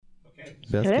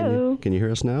Beth, Hello. can you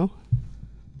hear us now?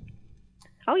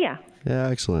 Oh, yeah. Yeah,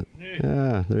 excellent.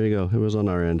 Yeah, there you go. It was on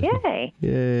our end. Yay.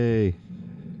 Yay.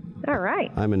 All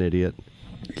right. I'm an idiot.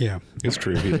 Yeah. It's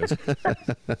true. He does.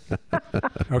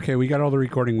 Okay, we got all the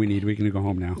recording we need. We can go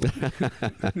home now.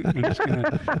 I'm just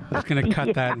gonna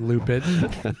cut that and loop it.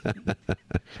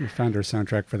 We found our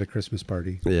soundtrack for the Christmas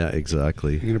party. Yeah,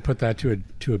 exactly. I'm gonna put that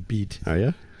to a beat. Are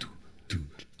you?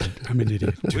 I'm an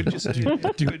idiot. Would you say?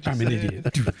 I'm an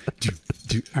idiot.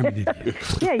 I'm an idiot.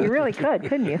 Yeah, you really could,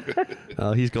 couldn't you?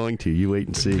 Oh, he's going to. You wait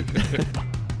and see.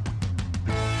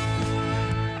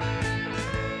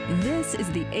 This is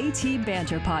the AT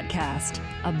Banter Podcast,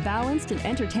 a balanced and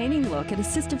entertaining look at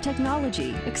assistive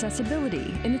technology,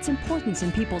 accessibility, and its importance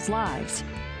in people's lives.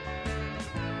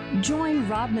 Join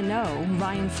Rob Minot,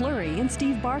 Ryan Fleury, and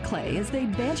Steve Barclay as they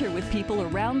banter with people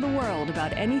around the world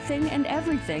about anything and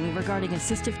everything regarding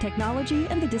assistive technology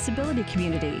and the disability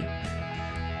community.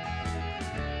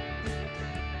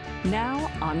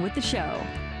 Now, on with the show.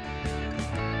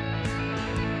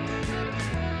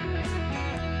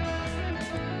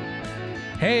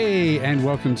 Hey, and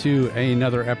welcome to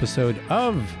another episode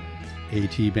of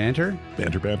AT Banter.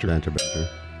 Banter. Banter.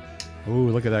 Oh,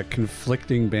 look at that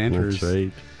conflicting banters.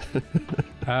 That's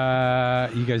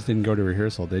right. You guys didn't go to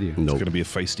rehearsal, did you? It's Nope. going to be a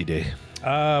feisty day.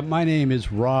 My name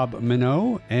is Rob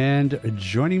Minot, and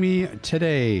joining me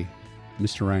today,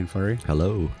 Mr. Ryan Fleury,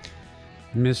 Hello.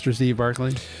 Mr. Steve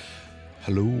Barclay,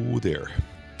 Hello there.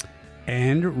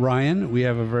 and Ryan. We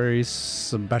have a very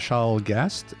special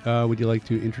guest. Would you like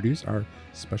to introduce our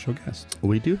special guest?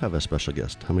 We do have a special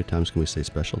guest. How many times can we say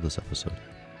special this episode?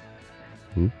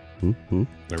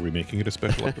 Are we making it a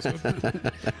special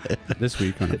episode? This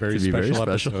week on a very To be very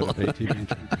special special. episode of AT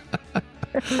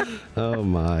Banter. Oh,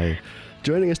 my.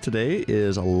 Joining us today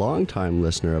is a longtime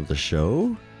listener of the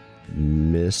show,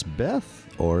 Miss Beth,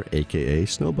 or AKA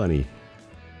Snow Bunny.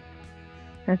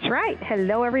 That's right.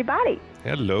 Hello, everybody.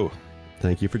 Hello.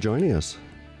 Thank you for joining us.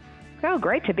 Oh,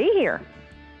 great to be here.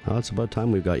 Oh, it's about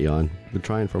time we've got you on. Been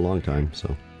trying for a long time,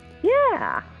 so.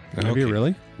 Yeah. Have you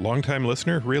really? Long-time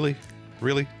listener? Really?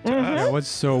 To Yeah,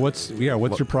 us?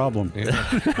 what's your problem? Yeah.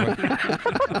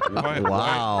 Why,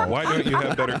 Wow. Why don't you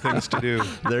have better things to do?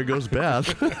 There goes Beth.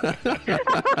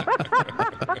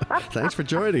 Thanks for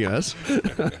joining us.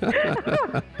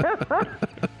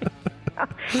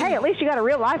 Hey, at least you got a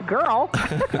real life girl.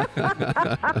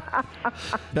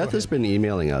 Beth has been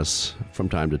emailing us from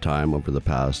time to time over the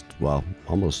past, well,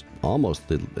 almost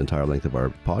the entire length of our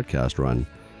podcast run.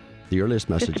 The earliest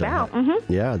message Just about.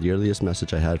 Yeah, the earliest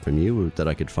message I had from you that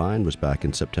I could find was back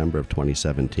in September of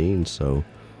 2017. So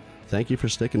thank you for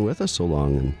sticking with us so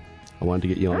long, and I wanted to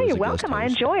get you on Oh, as you're a guest welcome. I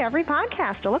host. enjoy every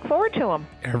podcast. I look forward to them.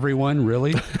 Everyone,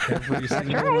 really? Every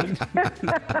single one?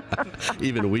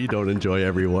 Even we don't enjoy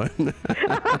everyone.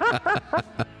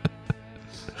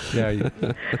 Yeah.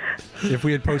 If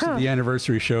we had posted the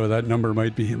anniversary show, that number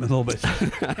might be a little bit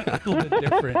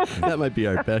different. That might be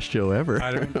our best show ever.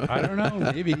 I don't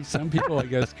know. Maybe some people, I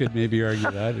guess, could maybe argue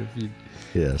that. If you,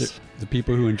 Yes. the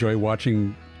people who enjoy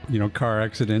watching, car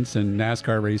accidents and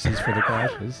NASCAR races for the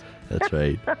crashes. That's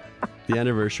right. The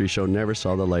anniversary show never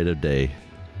saw the light of day,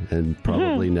 and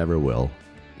probably never will.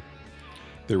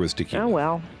 There was tequila. Oh,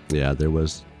 well. Yeah, there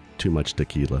was too much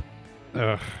tequila.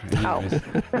 Ugh. Anyways,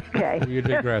 Okay. we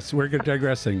digress. We're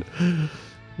digressing.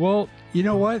 Well, you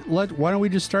know what? Why don't we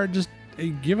just start? Just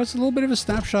give us a little bit of a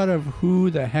snapshot of who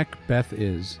the heck Beth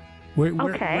is.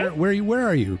 Okay. Where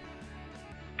are you?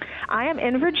 I am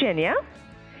in Virginia,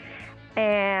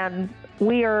 and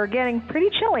we are getting pretty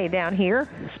chilly down here,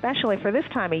 especially for this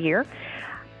time of year.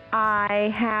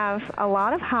 I have a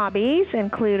lot of hobbies,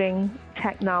 including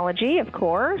technology, of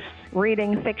course,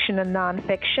 reading fiction and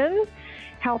nonfiction,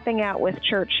 helping out with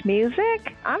church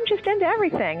music. I'm just into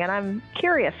everything, and I'm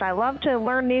curious. I love to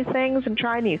learn new things and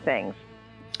try new things.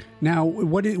 Now,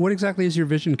 what exactly is your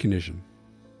vision condition?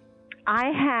 I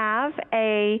have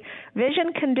a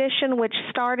vision condition which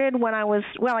started when I was,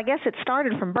 well, I guess it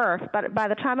started from birth, but by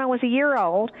the time I was a year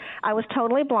old, I was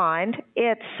totally blind.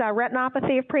 It's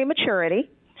retinopathy of prematurity.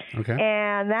 Okay.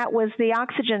 And that was the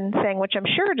oxygen thing, which I'm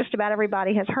sure just about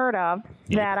everybody has heard of,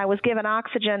 that I was given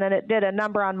oxygen and it did a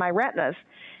number on my retinas.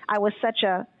 I was such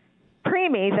a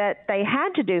preemie that they had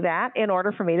to do that in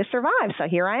order for me to survive. So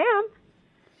here I am.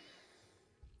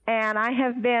 And I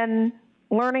have been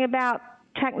learning about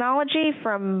technology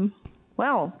from,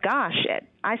 well, gosh,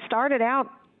 I started out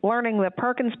learning the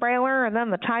Perkins Braille and then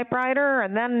the typewriter,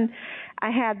 and then I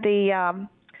had the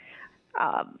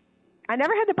I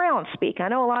never had the Braille and Speak. I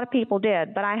know a lot of people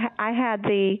did, but I had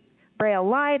the Braille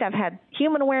Lite. I've had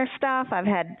HumanWare stuff.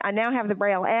 I now have the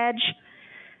Braille Edge,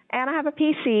 and I have a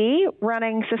PC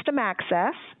running System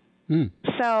Access.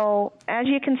 So as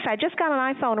you can see, I just got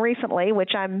an iPhone recently,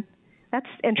 which that's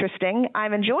interesting.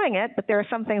 I'm enjoying it, but there are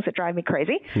some things that drive me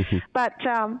crazy. But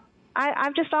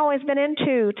I've just always been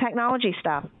into technology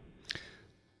stuff.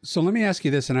 So let me ask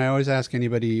you this, and I always ask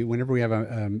anybody whenever we have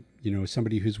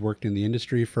somebody who's worked in the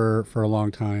industry for a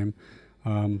long time,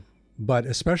 but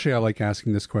especially I like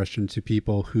asking this question to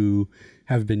people who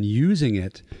have been using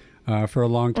it for a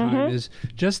long time, is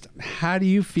just how do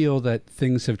you feel that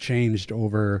things have changed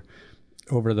over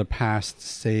the past,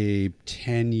 say,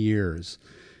 10 years?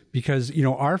 Because,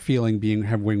 our feeling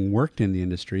having worked in the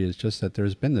industry is just that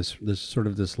there's been this sort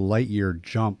of this light year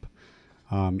jump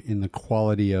in the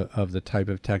quality of the type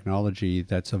of technology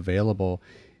that's available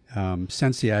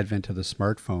since the advent of the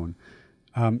smartphone.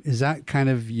 Is that kind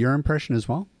of your impression as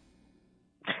well?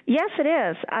 Yes, it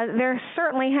is. There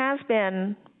certainly has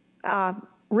been a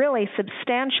really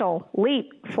substantial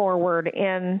leap forward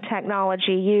in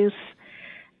technology use.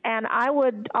 And I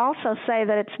would also say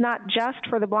that it's not just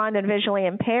for the blind and visually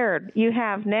impaired. You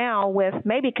have now, with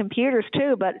maybe computers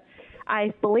too, but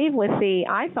I believe with the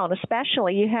iPhone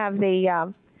especially, you have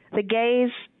the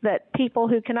gaze that people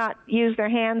who cannot use their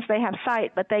hands, they have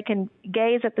sight, but they can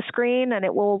gaze at the screen and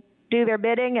it will do their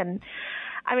bidding. And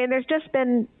I mean, there's just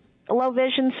been low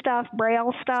vision stuff,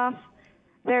 Braille stuff.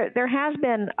 There has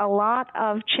been a lot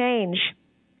of change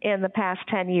in the past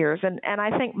 10 years, and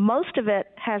I think most of it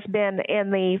has been in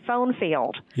the phone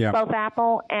field, both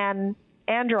Apple and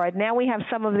Android. Now we have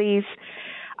some of these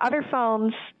other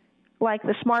phones like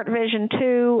the Smart Vision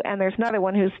 2, and there's another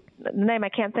one whose name I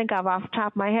can't think of off the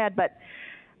top of my head, but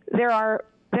there are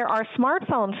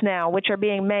smartphones now which are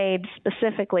being made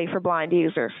specifically for blind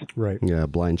users. Right. Yeah,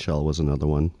 Blind Shell was another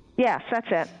one. Yes, that's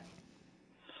it.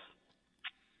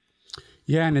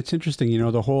 Yeah, and it's interesting,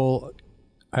 the whole,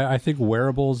 I think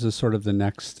wearables is sort of the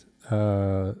next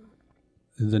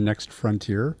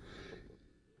frontier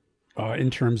in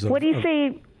terms of... What do you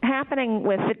see happening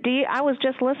with it? I was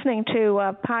just listening to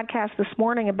a podcast this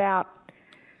morning about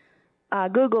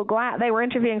Google Glass. They were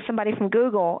interviewing somebody from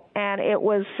Google, and it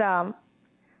was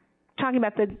talking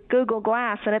about the Google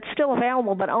Glass, and it's still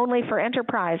available, but only for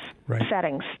enterprise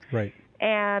settings. Right.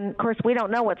 And, of course, we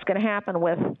don't know what's going to happen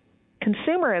with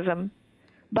consumerism,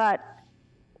 but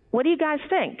what do you guys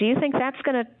think? Do you think that's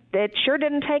going to... It sure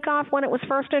didn't take off when it was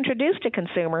first introduced to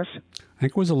consumers. I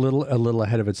think it was a little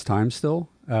ahead of its time still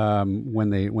when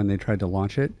they tried to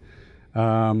launch it.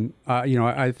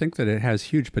 I think that it has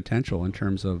huge potential in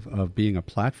terms of being a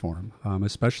platform,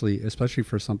 especially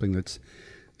for something that's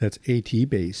AT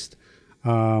based.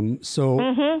 I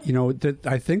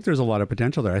think there's a lot of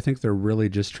potential there. I think they're really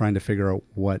just trying to figure out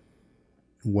what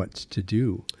to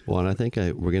do. Well, and I think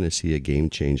we're going to see a game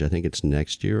change. I think it's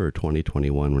next year or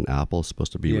 2021 when Apple's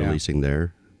supposed to be releasing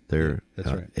their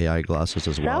AI glasses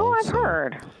as well. So I've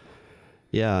heard.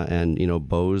 Yeah, and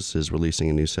Bose is releasing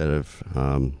a new set of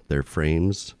their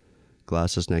frames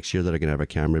glasses next year that are going to have a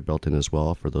camera built in as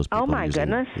well for those people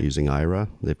using Aira.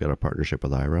 They've got a partnership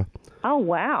with Aira. Oh,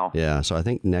 wow. Yeah, so I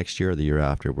think next year or the year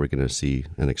after, we're going to see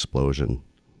an explosion.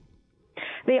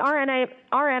 The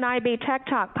RNIB Tech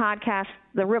Talk podcast,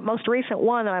 the most recent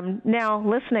one that I'm now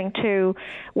listening to,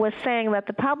 was saying that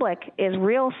the public is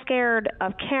real scared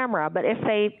of camera, but if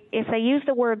they use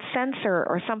the word sensor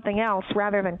or something else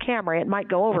rather than camera, it might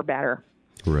go over better.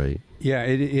 Right. Yeah,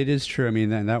 it is true. I mean,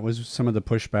 that was some of the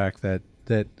pushback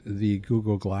that the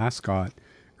Google Glass got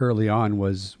early on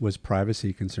was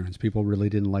privacy concerns. People really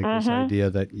didn't like this idea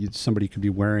that somebody could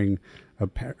be wearing a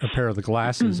pair of the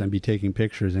glasses and be taking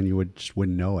pictures and you just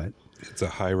wouldn't know it. It's a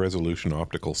high-resolution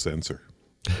optical sensor.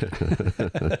 I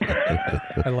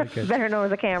like it. Better known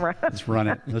as a camera. Let's run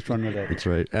it. Let's run with it. That's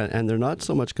right. And they're not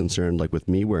so much concerned like with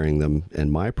me wearing them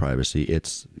and my privacy.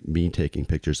 It's me taking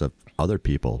pictures of other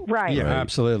people. Right. Yeah,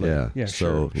 absolutely. Yeah.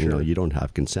 So, sure. you don't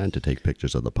have consent to take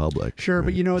pictures of the public. Sure,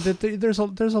 right? But there's a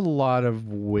lot of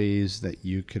ways that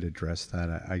you could address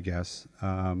that, I guess.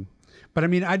 But I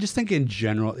mean, I just think in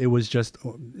general, it was just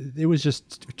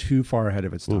too far ahead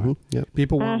of its time. Yep.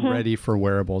 People weren't ready for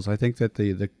wearables. I think that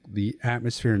the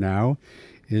atmosphere now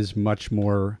is much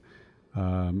more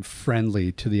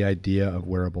friendly to the idea of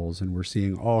wearables, and we're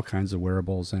seeing all kinds of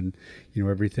wearables, and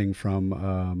everything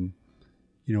from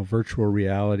virtual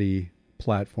reality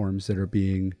platforms that are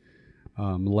being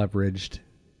leveraged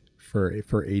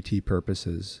for AT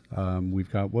purposes. We've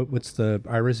got what's the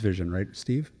Iris Vision, right,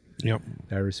 Steve? Yep.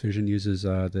 The Iris Vision uses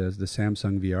the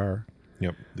Samsung VR.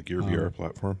 Yep. The Gear VR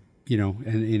platform.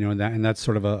 And that's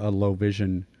sort of a low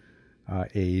vision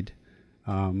aid.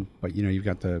 But you've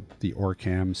got the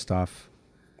Orcam stuff.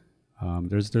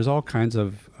 There's all kinds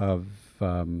of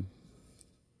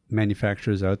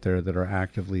manufacturers out there that are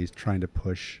actively trying to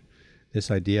push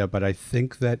this idea, but I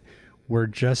think that we're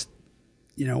just,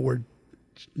 we're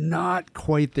not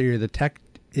quite there. The tech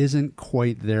isn't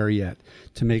quite there yet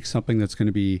to make something that's going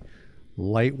to be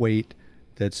lightweight,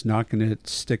 that's not going to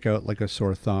stick out like a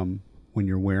sore thumb when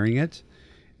you're wearing it,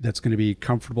 that's going to be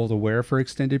comfortable to wear for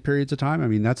extended periods of time. I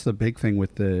mean, that's the big thing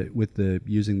with the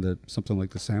using something like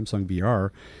the Samsung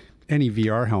VR, any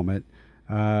VR helmet.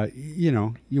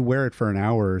 You wear it for an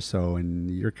hour or so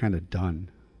and you're kind of done.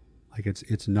 Like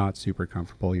it's not super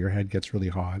comfortable. Your head gets really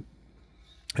hot.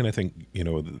 And I think,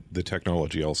 the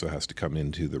technology also has to come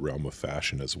into the realm of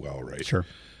fashion as well, right? Sure.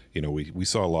 We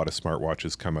saw a lot of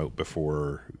smartwatches come out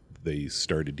before they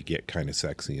started to get kind of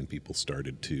sexy and people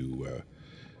started to,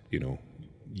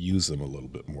 use them a little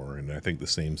bit more. And I think the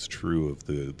same's true of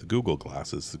the Google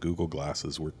glasses. The Google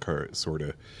glasses were sort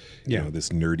of, this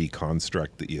nerdy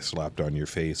construct that you slapped on your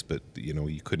face, but,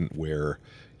 you couldn't wear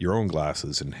your own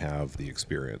glasses and have the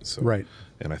experience. So, right.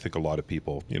 And I think a lot of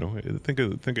people, think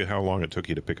of how long it took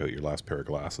you to pick out your last pair of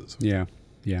glasses. Yeah.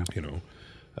 Yeah.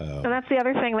 And that's the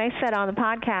other thing they said on the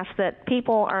podcast, that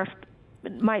people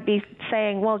might be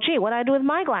saying, well, gee, what do I do with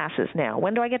my glasses now?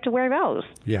 When do I get to wear those?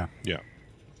 Yeah. Yeah.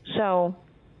 So.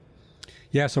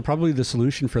 Yeah, so probably the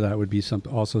solution for that would be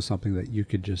also something that you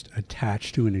could just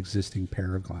attach to an existing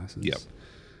pair of glasses. Yep.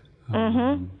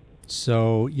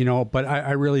 So, but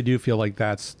I really do feel like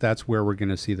that's where we're going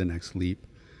to see the next leap.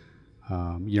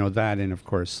 That, and of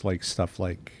course, like stuff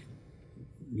like,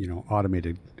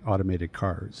 automated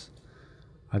cars.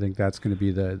 I think that's going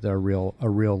to be a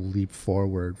real leap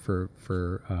forward for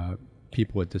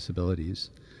people with disabilities,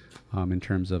 in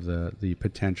terms of the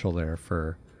potential there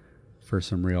for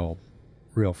some real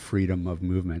freedom of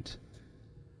movement.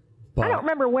 But I don't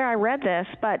remember where I read this,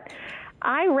 but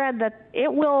I read that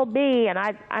it will be, and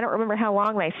I don't remember how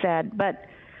long they said, but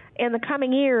in the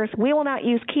coming years, we will not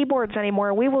use keyboards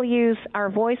anymore. We will use our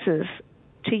voices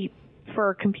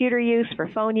for computer use, for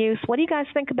phone use. What do you guys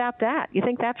think about that? You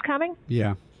think that's coming?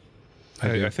 Yeah.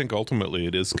 I think ultimately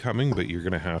it is coming, but you're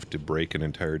going to have to break an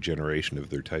entire generation of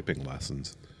their typing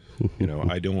lessons.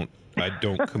 I don't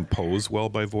compose well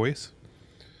by voice.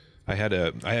 I had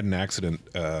an accident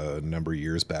a number of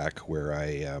years back where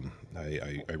I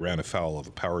ran afoul of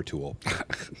a power tool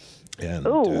and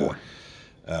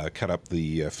cut up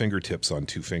the fingertips on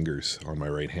 2 fingers on my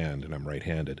right hand, and I'm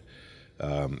right-handed.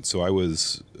 So I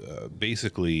was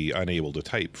basically unable to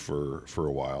type for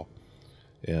a while,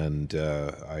 and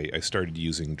I started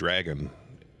using Dragon,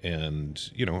 and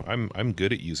I'm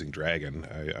good at using Dragon.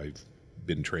 I've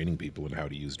been training people in how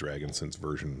to use Dragon since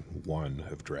version 1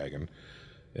 of Dragon.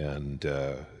 And,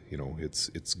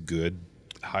 it's good,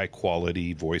 high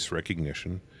quality voice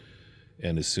recognition.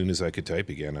 And as soon as I could type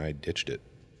again, I ditched it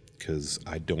because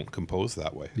I don't compose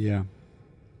that way. Yeah.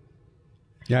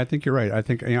 Yeah, I think you're right. I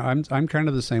think I'm kind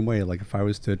of the same way. Like if I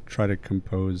was to try to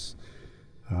compose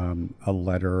a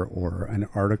letter or an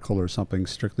article or something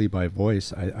strictly by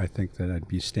voice, I think that I'd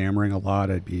be stammering a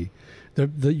lot. I'd be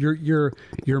the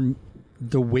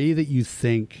way that you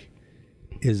think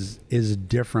is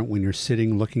different when you're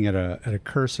sitting looking at a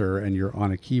cursor and you're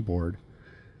on a keyboard,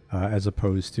 as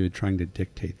opposed to trying to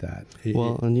dictate that.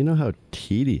 And you know how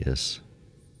tedious,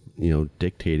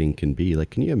 dictating can be.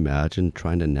 Like, can you imagine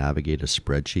trying to navigate a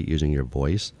spreadsheet using your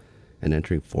voice and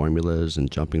entering formulas and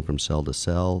jumping from cell to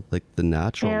cell? Like the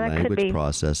natural language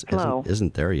process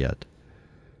isn't there yet,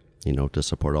 to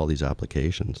support all these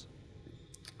applications.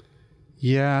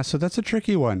 Yeah, so that's a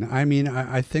tricky one. I mean,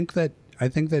 I think that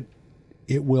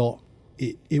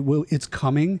it's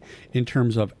coming in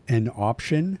terms of an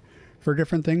option for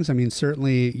different things. I mean,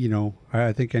 certainly,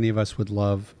 I think any of us would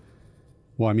love,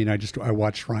 I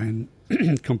watched Ryan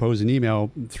compose an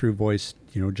email through voice,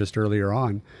 just earlier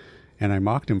on, and I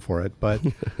mocked him for it, but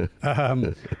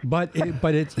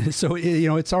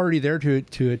it's already there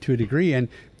to a degree, and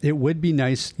it would be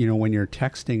nice, when you're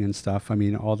texting and stuff. I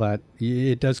mean, all that,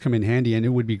 it does come in handy, and it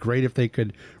would be great if they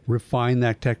could refine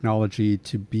that technology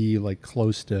to be like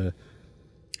close to,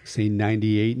 say,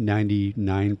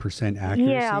 99% accuracy.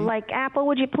 Yeah, like Apple,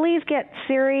 would you please get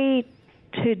Siri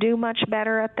to do much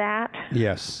better at that?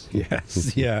 Yes,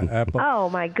 yeah, Apple. Oh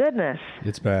my goodness.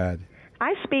 It's bad.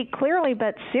 I speak clearly,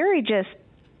 but Siri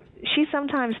she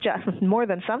sometimes, just more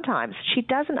than sometimes, she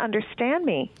doesn't understand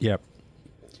me. Yep.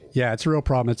 Yeah, it's a real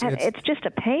problem. It's just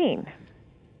a pain.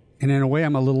 And in a way,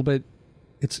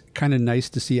 it's kind of nice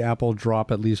to see Apple drop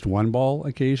at least one ball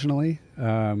occasionally,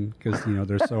 because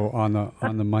they're so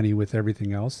on the money with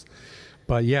everything else.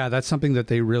 But yeah, that's something that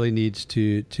they really need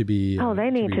to be. They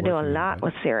need to do a lot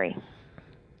with Siri.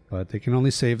 But they can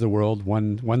only save the world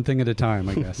one thing at a time,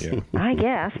 I guess. Yeah. I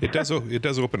guess. It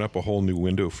does open up a whole new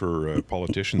window for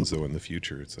politicians, though, in the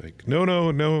future. It's like, no,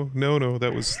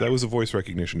 that was a voice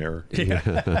recognition error. Yeah.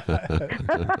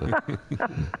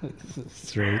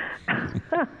 That's right.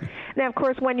 Now, of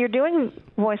course, when you're doing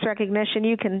voice recognition,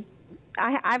 you can.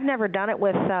 I've never done it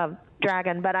with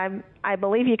Dragon, but I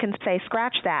believe you can say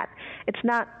scratch that. It's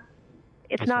not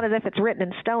as if it's written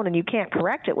in stone and you can't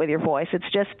correct it with your voice. It's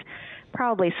just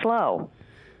probably slow.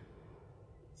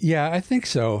 Yeah, I think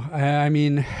so. I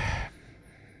mean,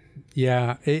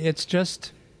 yeah, it's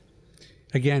just,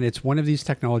 again, it's one of these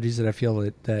technologies that I feel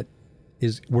that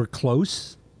we're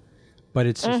close, but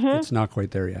it's just, it's not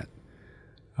quite there yet.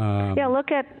 Yeah, look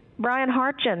at Brian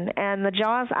Hartgen and the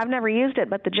JAWS. I've never used it,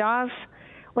 but the JAWS,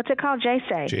 what's it called?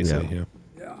 JSay. JSay, yeah.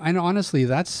 And honestly,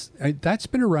 that's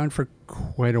been around for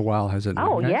quite a while, has it not?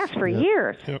 Oh, yes, for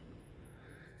years. Yep.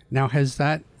 Now, has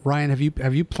that, Ryan, have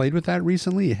you played with that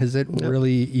recently? Has it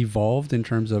really evolved in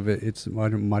terms of it's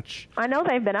much? I know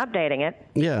they've been updating it.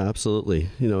 Yeah, absolutely.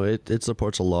 It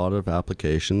supports a lot of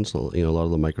applications, a lot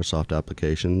of the Microsoft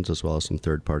applications, as well as some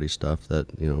third-party stuff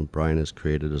that, Brian has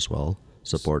created as well,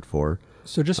 support for.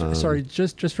 So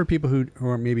just for people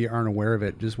who maybe aren't aware of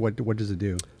it, just what does it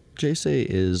do? JSay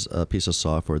is a piece of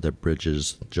software that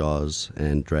bridges JAWS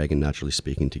and Dragon Naturally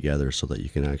Speaking together so that you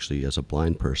can actually, as a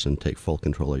blind person, take full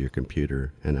control of your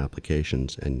computer and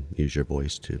applications and use your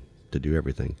voice to do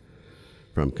everything.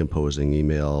 From composing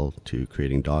email to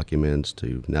creating documents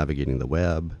to navigating the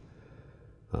web,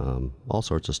 all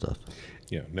sorts of stuff.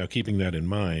 Yeah. Now, keeping that in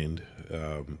mind,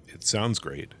 it sounds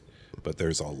great, but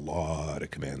there's a lot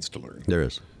of commands to learn. There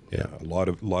is. Yeah, a lot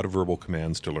of verbal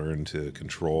commands to learn to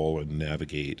control and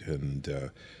navigate, and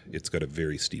it's got a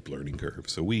very steep learning curve.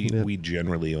 So we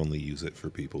generally only use it for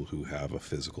people who have a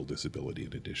physical disability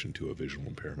in addition to a visual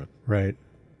impairment. Right.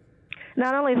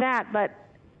 Not only that, but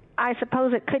I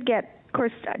suppose it could get, of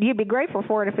course, you'd be grateful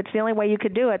for it if it's the only way you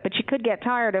could do it, but you could get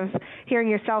tired of hearing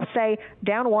yourself say,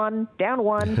 down one, down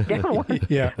one, down one,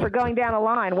 for going down a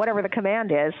line, whatever the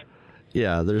command is.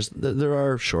 Yeah, there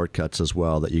are shortcuts as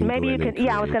well that you can maybe go in and create.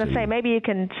 I was going to say, maybe you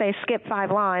can say skip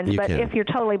 5 lines, but if you're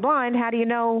totally blind, how do you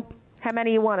know how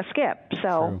many you want to skip?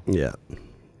 So True.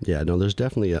 Yeah, no, there's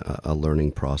definitely a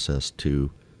learning process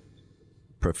to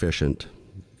proficient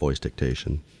voice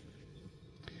dictation.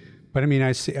 But I mean,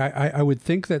 I would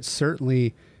think that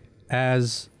certainly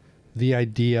as the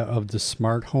idea of the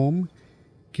smart home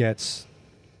gets,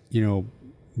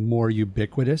 more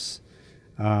ubiquitous,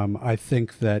 I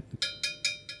think that.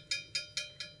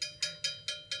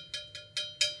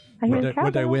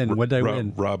 What'd I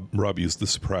win? Rob used the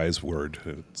surprise word.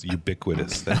 It's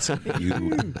ubiquitous. That's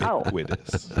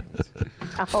ubiquitous.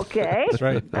 Okay. That's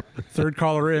right. Third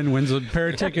caller in wins a pair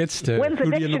of tickets to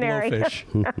Hootie and the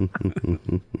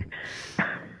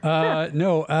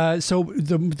Blowfish. So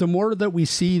the more that we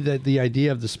see that the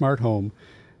idea of the smart home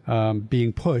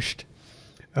being pushed,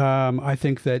 I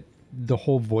think that the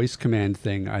whole voice command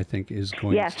thing, I think, is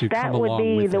going to come along with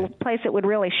it. Yes, that would be the place it would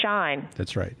really shine.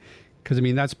 That's right. Because I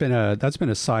mean, that's been a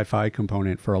sci-fi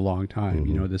component for a long time.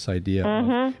 Mm-hmm. This idea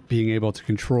of being able to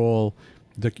control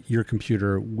your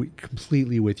computer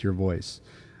completely with your voice,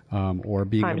 or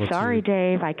being able to. I'm sorry,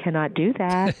 Dave, I cannot do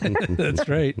that. That's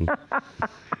right.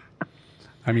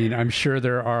 I mean, I'm sure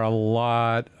there are a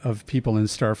lot of people in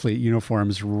Starfleet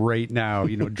uniforms right now,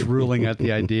 drooling at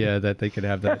the idea that they could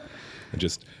have that.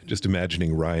 Just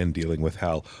imagining Ryan dealing with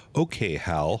Hal. Okay,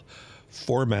 Hal,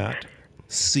 format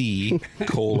C:\/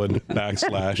 /U.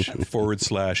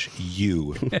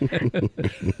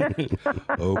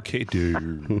 Okay,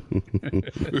 dude.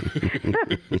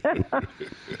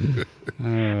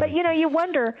 But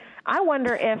I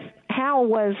wonder if Hal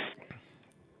was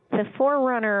the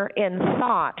forerunner in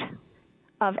thought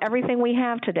of everything we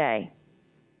have today.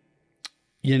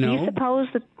 Do you suppose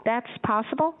that that's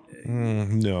possible?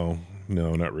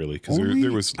 No, not really. Because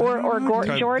there was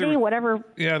Geordi, whatever.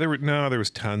 Yeah, there was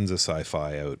tons of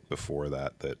sci-fi out before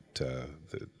that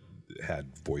had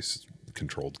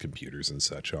voice-controlled computers and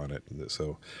such on it.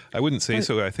 So I wouldn't say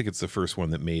so. I think it's the first one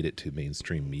that made it to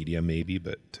mainstream media, maybe.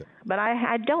 But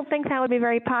I don't think that would be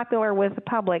very popular with the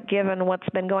public, given what's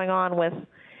been going on with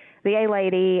the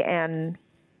A-Lady and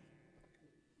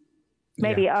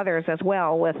maybe others as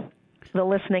well, with the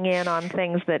listening in on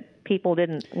things that people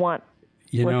didn't want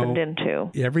listened into.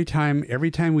 Every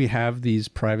time we have these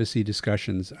privacy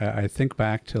discussions, I think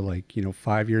back to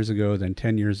 5 years ago, then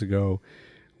 10 years ago,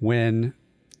 when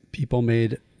people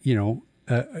made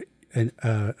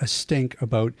a stink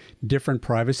about different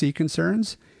privacy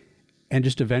concerns, and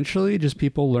just eventually, just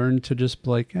people learned to just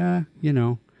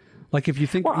Like if you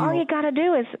think, well, all you got to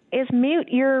do is mute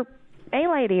your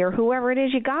A-lady or whoever it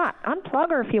is you got.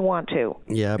 Unplug her if you want to.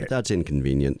 Yeah, but that's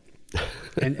inconvenient.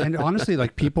 and honestly,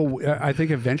 like people, I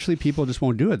think eventually people just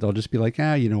won't do it. They'll just be like,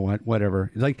 you know what,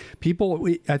 whatever. Like people,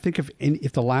 I think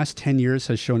if the last 10 years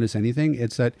has shown us anything,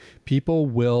 it's that people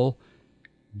will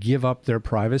give up their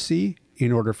privacy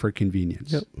in order for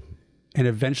convenience. Yep. And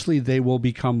eventually they will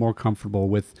become more comfortable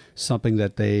with something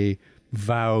that they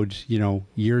vowed,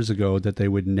 years ago that they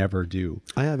would never do.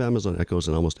 I have Amazon Echoes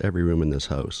in almost every room in this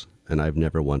house, and I've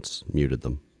never once muted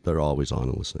them. They're always on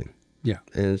and listening. Yeah.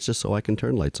 And it's just so I can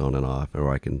turn lights on and off,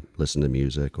 or I can listen to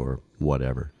music or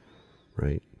whatever,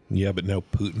 right? Yeah, but now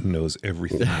Putin knows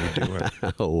everything you're doing.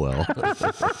 Oh, well.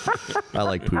 I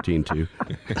like poutine, too.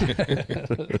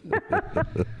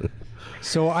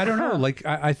 So I don't know. Like,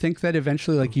 I think that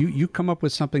eventually, like you come up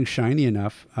with something shiny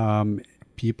enough,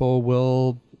 people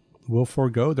will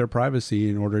forego their privacy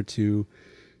in order to,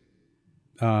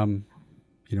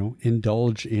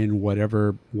 indulge in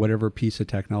whatever piece of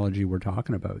technology we're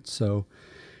talking about. So,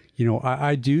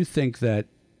 I do think that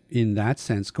in that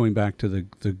sense, going back to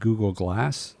the Google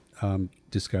Glass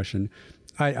discussion,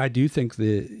 I do think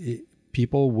that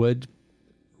people would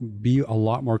be a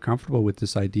lot more comfortable with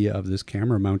this idea of this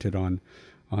camera mounted on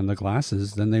the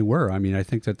glasses than they were. I mean, I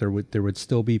think that there would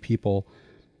still be people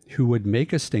who would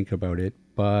make a stink about it,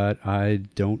 but I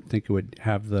don't think it would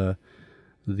have the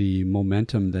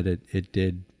momentum that it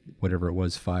did, whatever it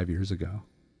was 5 years ago.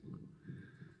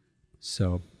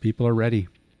 So people are ready.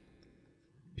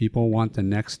 People want the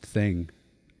next thing.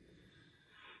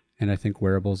 And I think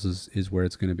wearables is where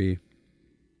it's going to be.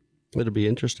 It'll be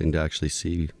interesting to actually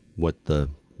see what the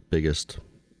biggest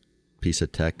piece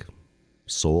of tech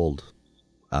sold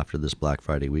after this Black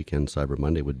Friday weekend, Cyber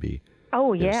Monday would be.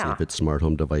 Oh, yeah. See if it's smart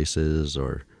home devices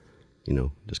or,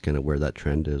 just kind of where that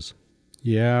trend is.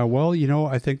 Yeah, well,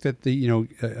 I think that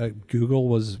Google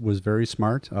was very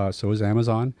smart. So was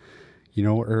Amazon,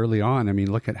 early on. I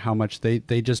mean, look at how much they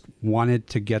just wanted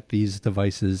to get these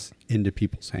devices into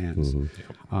people's hands.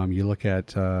 Mm-hmm. You look at,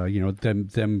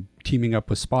 them teaming up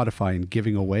with Spotify and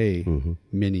giving away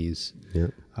minis.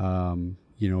 Yep.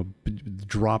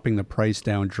 Dropping the price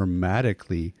down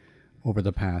dramatically over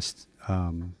the past,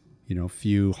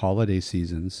 few holiday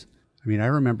seasons. I mean, I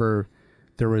remember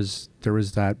there was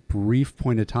that brief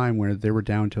point of time where they were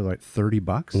down to like $30.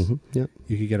 Mm-hmm. Yep.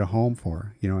 You could get a home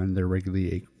for, and they're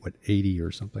regularly $80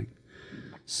 or something.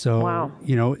 So, wow.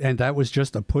 And that was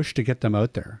just a push to get them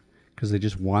out there because they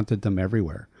just wanted them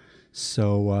everywhere.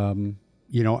 So, and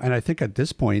I think at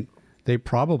this point they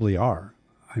probably are.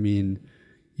 I mean,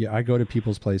 yeah, I go to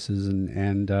people's places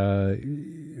and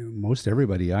most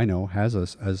everybody I know has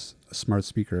a smart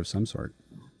speaker of some sort.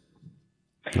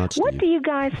 What do you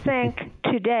guys think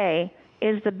today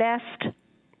is the best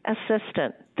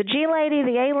assistant? The G lady,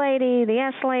 the A lady, the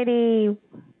S lady?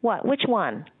 What? Which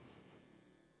one?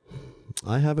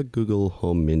 I have a Google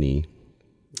Home Mini,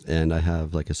 and I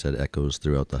have, like I said, Echoes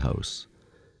throughout the house.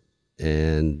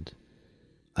 And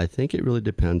I think it really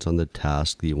depends on the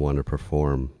task that you want to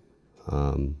perform.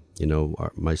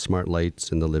 My smart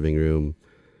lights in the living room,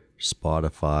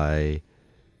 Spotify,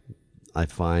 I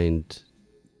find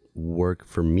work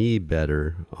for me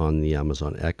better on the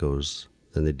Amazon Echoes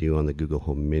than they do on the Google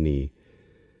Home Mini.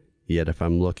 Yet if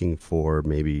I'm looking for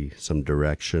maybe some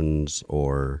directions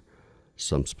or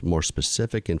some more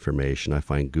specific information, I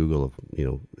find Google,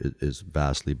 is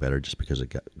vastly better just because of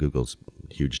Google's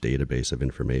huge database of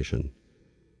information.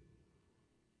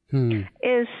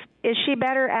 Is she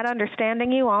better at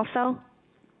understanding you also?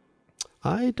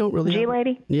 I don't really. G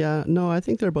lady? Yeah, no, I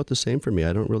think they're about the same for me.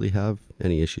 I don't really have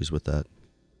any issues with that.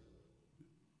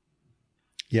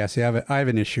 Yeah, see, I have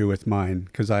an issue with mine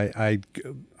because I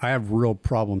have real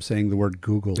problem saying the word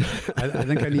Google. I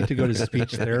think I need to go to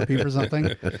speech therapy for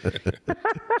something.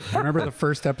 I remember the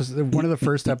first episode, one of the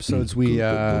first episodes we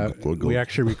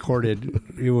actually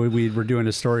recorded. We were doing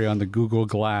a story on the Google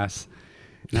Glass.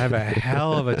 And I have a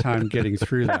hell of a time getting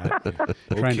through that,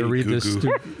 trying to read this.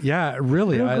 Yeah,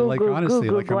 really. Honestly,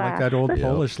 I'm like that old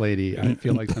Polish lady. I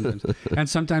feel like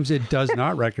sometimes it does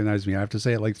not recognize me. I have to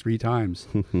say it like 3 times.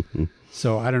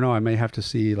 So I don't know. I may have to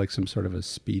see like some sort of a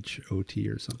speech OT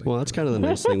or something. Well, that's kind of the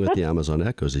nice thing with the Amazon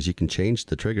Echoes is you can change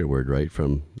the trigger word, right,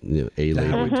 from A lady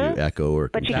to Echo or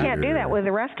But computer. you can't do that with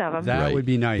the rest of them. That would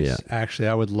be nice. Yeah. Actually,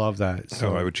 I would love that.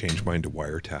 So I would change mine to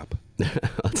wiretap.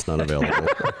 That's not available.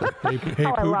 Hey,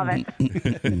 I love it.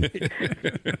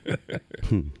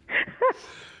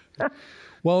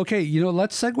 Well, okay.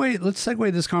 Let's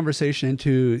segue this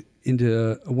conversation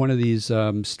into one of these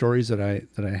stories that I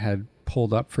had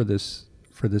pulled up for this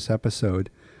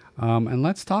episode, and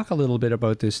let's talk a little bit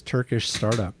about this Turkish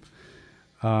startup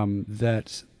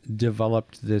that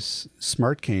developed this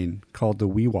smart cane called the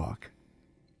WeWalk.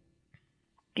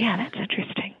 Yeah, that's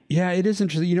interesting. Yeah, it is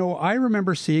interesting. You know, I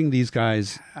remember seeing these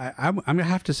guys, I'm going to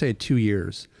have to say 2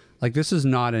 years. Like, this is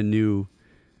not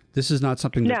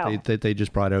something that they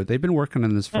just brought out. They've been working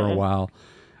on this for a while.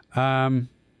 And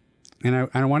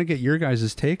I want to get your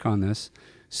guys' take on this.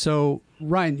 So,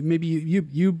 Ryan, maybe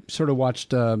you sort of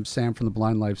watched Sam from the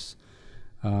Blind Life's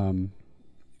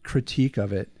critique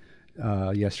of it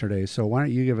yesterday. So why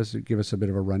don't you give us a bit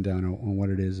of a rundown on what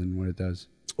it is and what it does?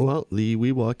 Well, the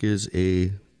WeWalk is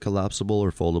a collapsible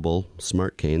or foldable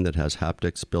smart cane that has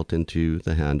haptics built into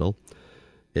the handle.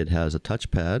 It has a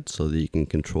touchpad so that you can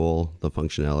control the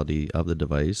functionality of the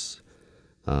device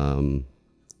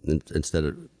instead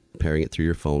of pairing it through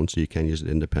your phone, so you can use it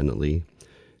independently.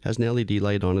 It has an LED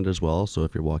light on it as well, so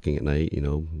if you're walking at night, you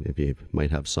know, if you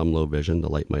might have some low vision, the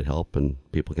light might help and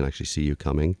people can actually see you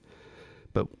coming.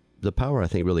 But the power, I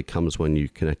think, really comes when you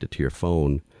connect it to your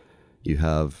phone. You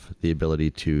have the ability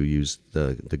to use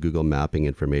the Google mapping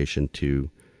information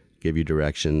to give you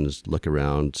directions, look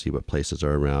around, see what places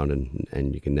are around,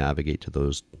 and you can navigate to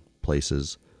those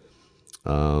places.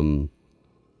 What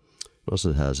else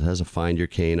it has? It has a find your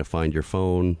cane, a find your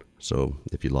phone. So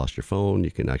if you lost your phone, you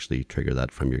can actually trigger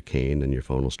that from your cane and your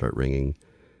phone will start ringing,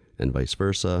 and vice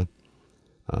versa.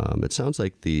 It sounds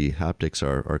like the haptics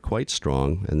are quite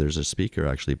strong, and there's a speaker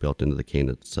actually built into the cane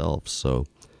itself. So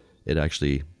it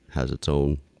actually has its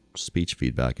own speech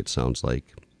feedback, it sounds like.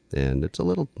 And it's a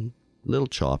little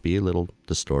choppy, a little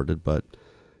distorted, but,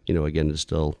 you know, again, it's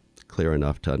still clear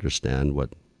enough to understand what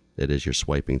it is you're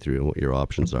swiping through and what your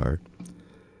options are.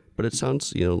 But it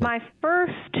sounds, you know... My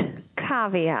first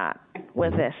caveat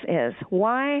with this is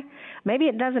why, maybe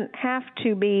it doesn't have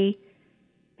to be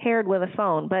paired with a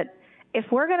phone, but if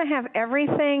we're going to have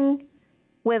everything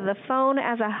with the phone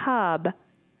as a hub,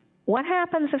 what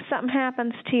happens if something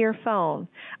happens to your phone,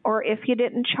 or if you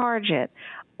didn't charge it,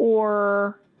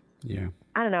 or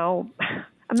I don't know,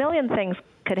 a million things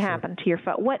could happen to your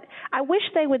phone. I wish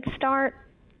they would start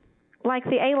like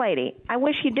the A-Lady. I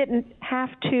wish you didn't have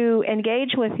to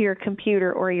engage with your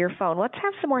computer or your phone. Let's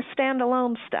have some more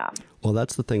standalone stuff. Well,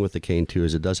 that's the thing with the cane too,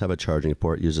 is it does have a charging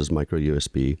port, uses micro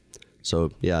USB.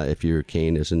 So, yeah, if your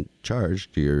cane isn't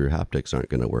charged, your haptics aren't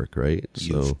going to work, right?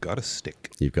 You've got a stick.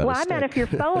 I meant if your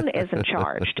phone isn't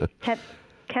charged.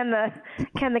 Can the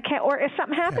or if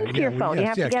something happens to your phone, you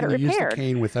have to get it repaired. Can you use the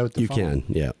cane without the phone? You can,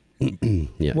 yeah.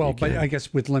 Yeah. Well, but I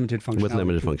guess with limited functionality. With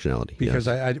limited functionality, because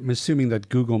yes. I'm assuming that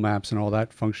Google Maps and all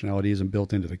that functionality isn't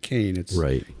built into the cane. It's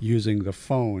using the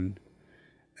phone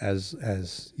as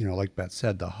you know, like Beth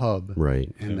said, the hub.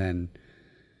 Right. And then...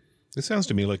 It sounds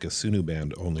to me like a Sunu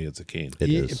band, only it's a cane. It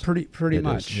is. Pretty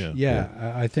much. Yeah.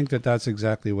 I think that's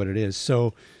exactly what it is.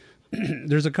 So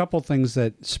there's a couple things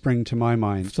that spring to my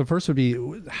mind. So first would be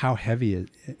how heavy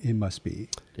it must be.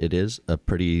 It is a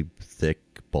pretty thick,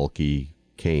 bulky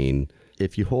cane.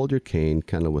 If you hold your cane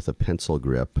kind of with a pencil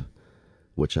grip,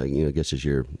 which I guess is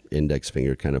your index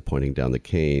finger kind of pointing down the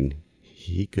cane,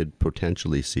 he could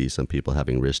potentially see some people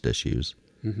having wrist issues.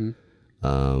 Because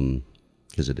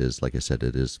it is, like I said,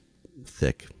 it is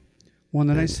thick. Well, and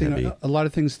the nice thing, a lot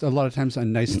of times a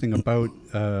nice thing about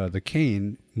the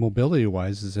cane,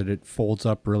 mobility-wise, is that it folds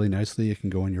up really nicely. It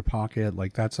can go in your pocket.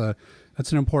 Like that's an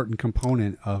important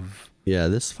component of. Yeah,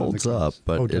 this folds up,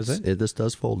 but this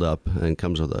does fold up and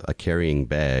comes with a carrying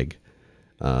bag.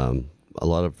 A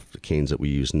lot of the canes that we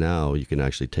use now, you can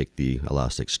actually take the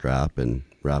elastic strap and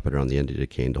wrap it around the end of the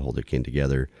cane to hold your cane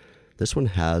together. This one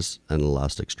has an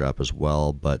elastic strap as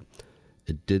well, but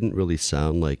it didn't really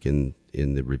sound like in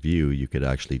the review you could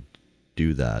actually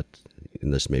do that,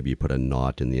 unless maybe you put a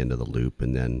knot in the end of the loop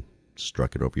and then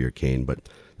struck it over your cane. But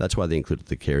that's why they included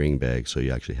the carrying bag, so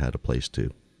you actually had a place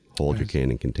to hold your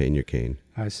cane and contain your cane.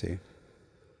 I see.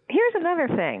 Here's another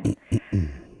thing.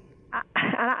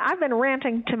 I've been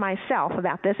ranting to myself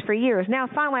about this for years. Now,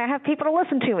 finally, I have people to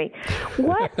listen to me.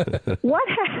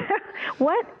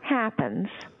 What happens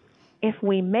if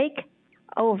we make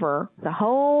over the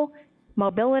whole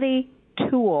mobility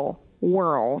tool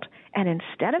world, and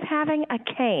instead of having a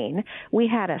cane, we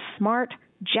had a smart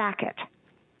jacket?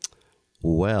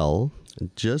 Well,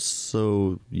 just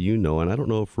so you know, and I don't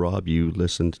know if, Rob, you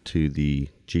listened to the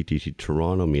GTT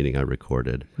Toronto meeting I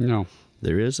recorded. No.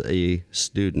 There is a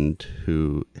student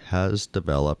who has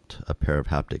developed a pair of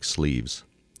haptic sleeves.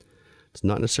 It's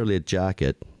not necessarily a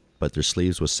jacket, but they're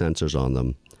sleeves with sensors on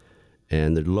them.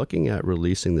 And they're looking at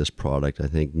releasing this product, I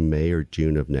think, May or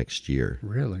June of next year.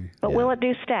 Really? But will it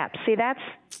do steps? See,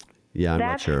 I'm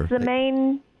not sure. That's the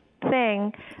main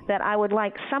thing that I would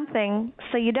like something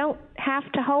so you don't have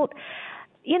to hold.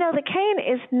 The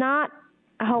cane is not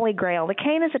holy grail. The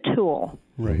cane is a tool.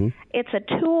 Right. Mm-hmm. It's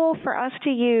a tool for us to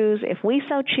use if we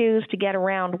so choose to get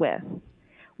around with.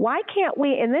 Why can't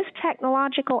we, in this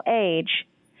technological age,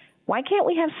 why can't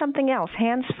we have something else,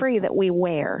 hands-free, that we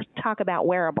wear? Talk about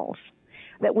wearables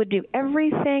that would do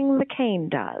everything the cane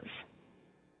does.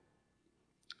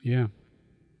 Yeah.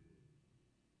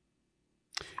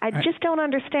 I just don't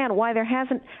understand why there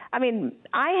hasn't,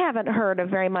 I haven't heard of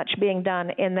very much being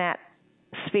done in that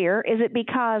sphere. Is it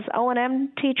because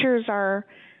O&M teachers are,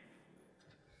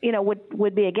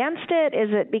 would be against it? Is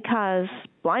it because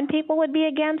blind people would be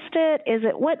against it? Is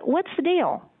it, what's the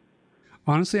deal?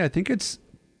 Honestly, I think it's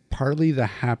partly the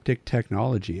haptic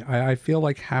technology. I feel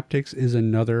like haptics is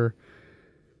another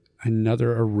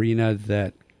arena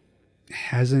that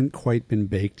hasn't quite been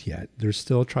baked yet. They're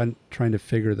still trying to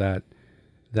figure that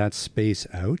space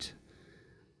out,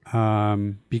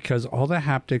 because all the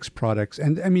haptics products,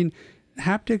 and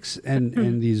haptics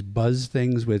and these buzz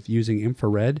things with using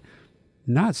infrared,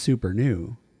 not super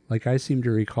new. Like, I seem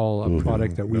to recall a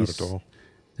product that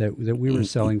we were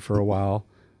selling for a while.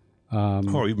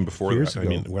 Even before that.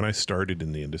 Ago. When I started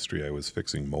in the industry, I was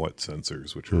fixing Moet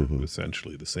sensors, which are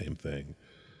essentially the same thing.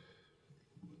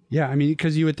 Yeah,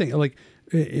 because you would think, like,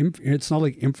 it's not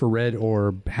like infrared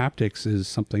or haptics is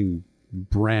something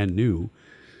brand new.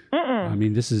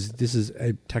 This is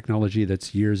a technology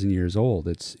that's years and years old.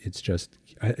 It's just,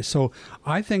 so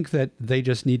I think that they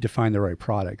just need to find the right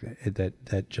product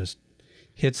that just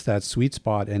hits that sweet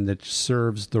spot and that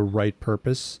serves the right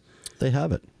purpose. They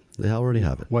have it. They already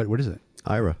have it. What is it?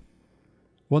 Aira.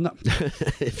 Well, no.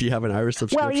 If you have an Aira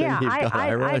subscription, you've got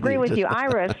Aira. I agree with you.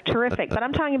 Aira is terrific, but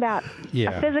I'm talking about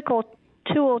a physical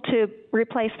tool to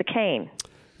replace the cane.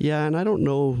 Yeah, and I don't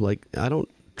know, I don't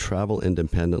travel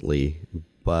independently,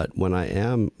 but when I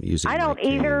am using I don't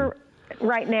either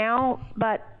right now,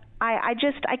 but I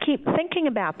keep thinking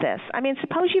about this.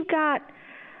 Suppose you've got,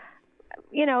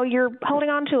 you're holding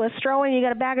on to a straw and you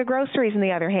got a bag of groceries in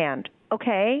the other hand.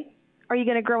 Okay. Are you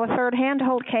going to grow a third hand to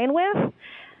hold cane with?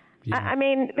 Yeah.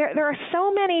 There are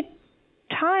so many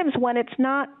times when it's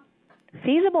not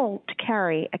feasible to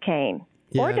carry a cane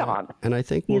or a dog. And I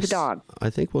think use a dog. I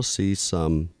think we'll see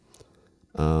some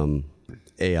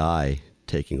AI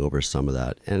taking over some of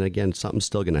that. And again, something's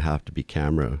still going to have to be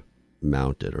camera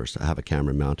mounted, or have a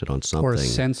camera mounted on something. Or a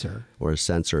sensor. Or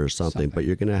something. But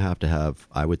you're going to have,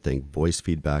 I would think, voice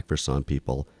feedback for some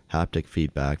people, haptic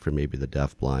feedback for maybe the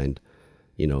deafblind.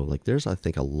 There's, I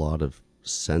think, a lot of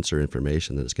sensor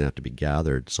information that is going to have to be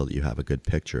gathered so that you have a good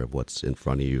picture of what's in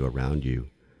front of you, around you.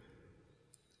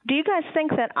 Do you guys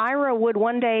think that Aira would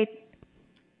one day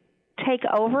take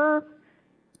over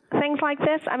things like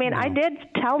this? No. I did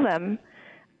tell them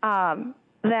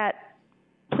that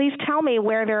please tell me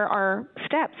where there are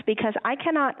steps, because I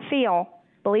cannot feel,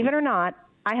 believe it or not,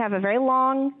 I have a very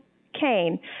long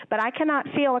cane, but I cannot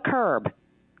feel a curb.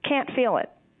 Can't feel it.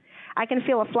 I can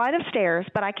feel a flight of stairs,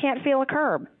 but I can't feel a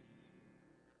curb.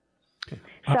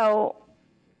 So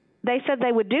they said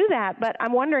they would do that, but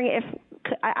I'm wondering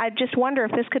I just wonder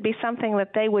if this could be something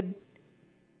that they would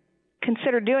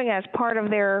consider doing as part of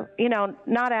their,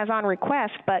 not as on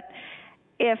request, but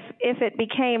if it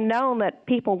became known that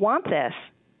people want this.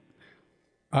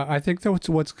 I think that's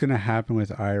what's going to happen with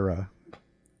Aira,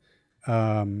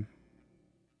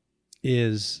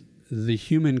 is the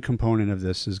human component of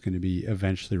this is going to be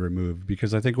eventually removed,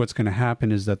 because I think what's going to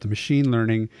happen is that the machine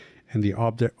learning and the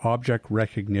object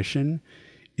recognition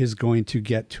is going to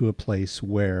get to a place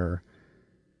where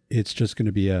it's just going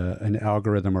to be an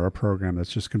algorithm or a program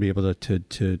that's just going to be able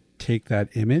to take that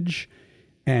image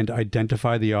and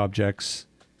identify the objects,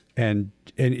 and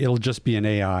it'll just be an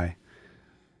AI.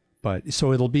 But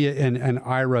so it'll be an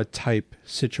Aira type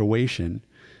situation.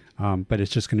 But it's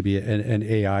just going to be an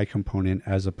AI component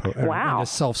as opposed and a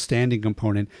self-standing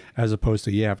component, as opposed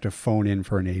to you have to phone in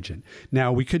for an agent.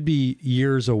 Now, we could be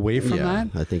years away from that.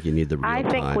 I think you need the real time. I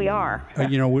think we are.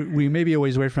 We may be a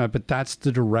ways away from that, but that's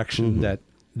the direction that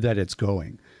it's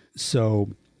going. So,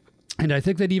 and I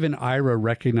think that even Aira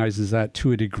recognizes that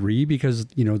to a degree, because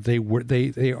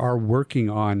they are working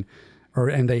on,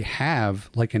 and they have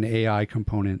like an AI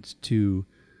component to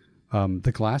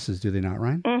the glasses, do they not,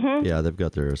 Ryan? Mm-hmm. Yeah, they've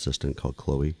got their assistant called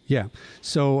Chloe. Yeah.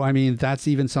 So, that's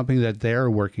even something that they're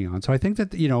working on. So I think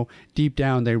that, deep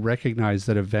down they recognize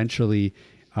that eventually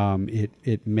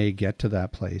it may get to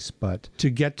that place. But to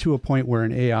get to a point where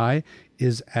an AI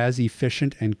is as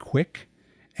efficient and quick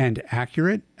and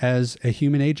accurate as a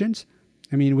human agent,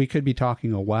 we could be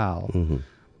talking a while. Mm-hmm.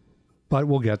 But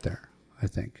we'll get there, I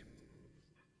think.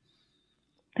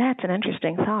 That's an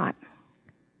interesting thought.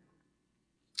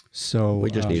 So we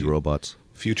just need robots.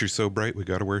 Future's so bright, we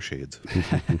got to wear shades.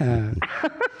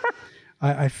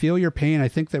 I feel your pain. I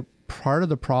think that part of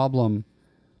the problem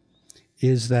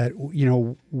is that,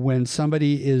 when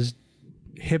somebody is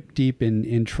hip deep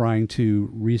in trying to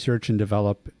research and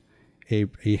develop a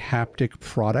haptic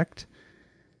product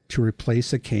to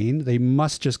replace a cane, they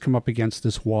must just come up against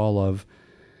this wall of,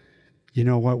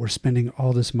 we're spending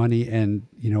all this money and,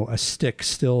 a stick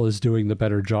still is doing the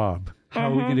better job.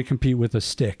 How are we going to compete with a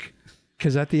stick?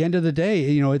 Because at the end of the day,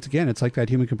 it's like that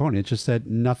human component. It's just that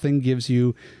nothing gives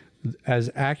you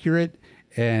as accurate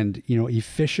and,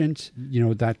 efficient,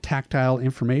 that tactile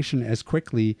information as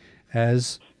quickly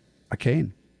as a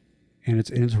cane. And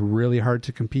it's really hard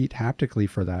to compete haptically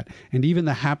for that. And even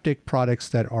the haptic products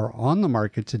that are on the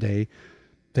market today,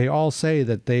 they all say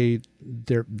that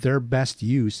their best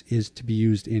use is to be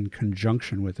used in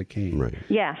conjunction with a cane. Right.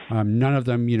 Yes. None of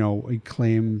them,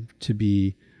 claim to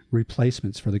be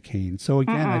replacements for the cane. So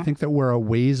again, I think that we're a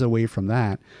ways away from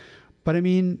that. But I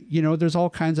mean, there's all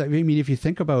kinds of, if you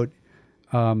think about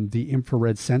the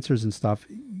infrared sensors and stuff,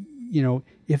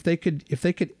 if they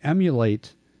could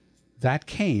emulate that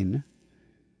cane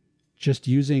just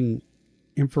using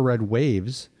infrared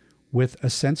waves with a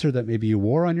sensor that maybe you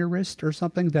wore on your wrist or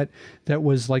something that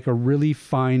was like a really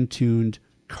fine-tuned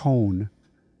cone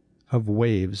of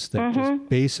waves that just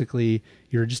basically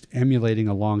you're just emulating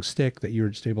a long stick, that you're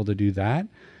just able to do that.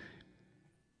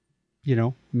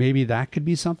 Maybe that could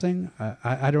be something.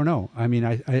 I don't know. I mean,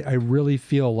 I really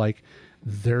feel like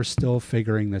they're still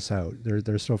figuring this out.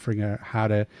 They're still figuring out how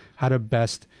to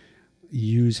best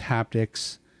use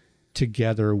haptics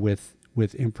together with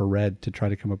infrared to try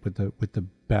to come up with the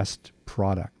best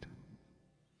product.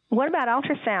 What about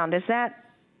ultrasound? Has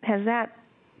that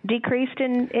decreased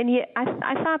in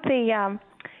I thought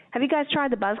have you guys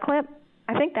tried the buzz clip?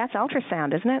 I think that's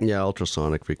ultrasound, isn't it? Yeah,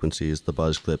 ultrasonic frequencies, the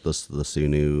buzz clip, the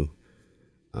Sunu.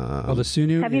 The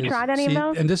Sunu. Have you tried any of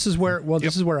those? And this is where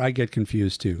this is where I get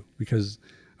confused too, because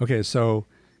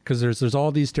there's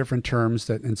all these different terms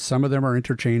and some of them are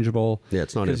interchangeable. Yeah,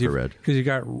 it's not infrared. Because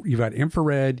you've got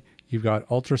infrared, you've got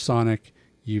ultrasonic,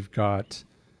 you've got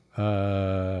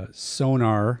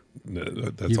sonar.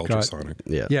 That's ultrasonic.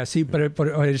 Yeah. See, but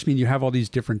I just mean you have all these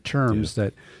different terms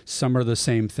that some are the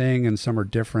same thing and some are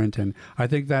different, and I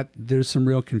think that there's some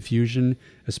real confusion,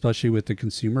 especially with the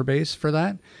consumer base for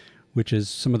that, which is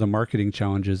some of the marketing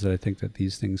challenges that I think that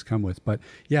these things come with. But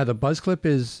yeah, the buzz clip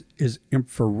is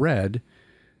infrared.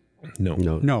 No.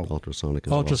 Ultrasonic.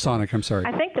 Ultrasonic. I'm sorry.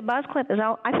 I think the buzz clip is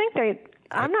out.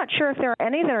 I'm not sure if there are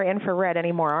any that are infrared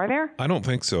anymore. Are there? I don't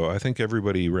think so. I think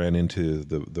everybody ran into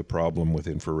the problem with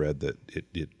infrared that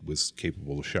it was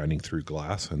capable of shining through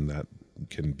glass, and that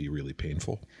can be really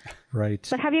painful. Right.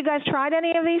 But have you guys tried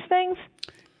any of these things?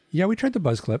 Yeah, we tried the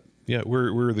buzz clip. Yeah,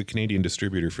 we're the Canadian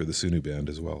distributor for the Sunu band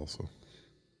as well.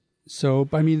 So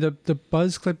I mean, the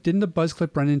buzz clip, didn't the buzz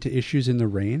clip run into issues in the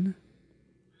rain?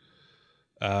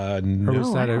 No. Or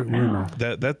was that a rumor?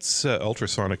 That's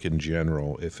ultrasonic in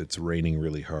general. If it's raining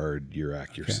really hard, your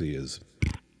accuracy is...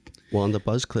 Well, on the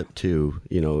buzz clip too,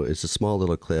 it's a small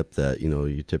little clip that,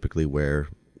 you typically wear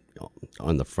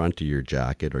on the front of your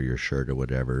jacket or your shirt or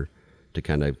whatever to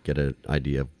kind of get an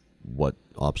idea of what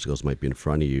obstacles might be in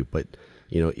front of you. But,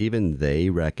 even they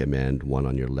recommend one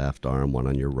on your left arm, one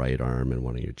on your right arm, and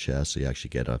one on your chest. So you actually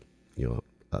get a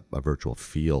virtual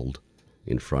field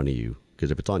in front of you. Because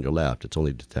if it's on your left, it's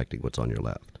only detecting what's on your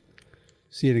left.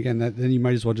 See it again. Then you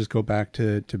might as well just go back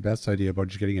to Beth's idea about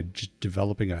just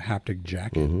developing a haptic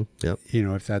jacket. Mm-hmm. Yep.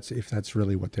 If that's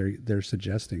really what they're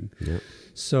suggesting. Yep.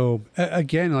 So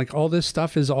again, like all this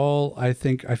stuff is all I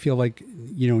feel like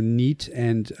neat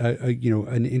and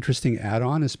an interesting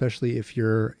add-on, especially if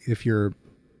you're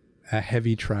a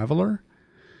heavy traveler.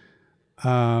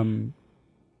 But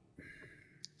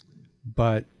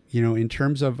in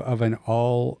terms of an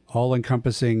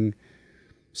all-encompassing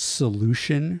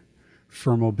solution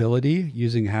for mobility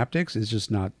using haptics is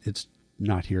just it's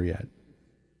not here yet.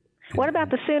 What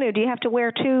about the Sunu? Do you have to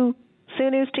wear two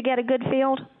Sunus to get a good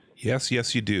field? Yes, you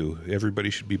do. Everybody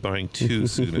should be buying two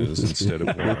Sunus instead of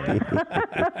one.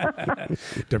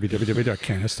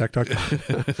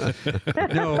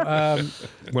 www.canistech.com. No.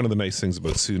 One of the nice things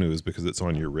about Sunu is because it's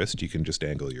on your wrist, you can just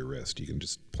angle your wrist. You can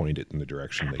just point it in the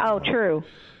direction that you want. True.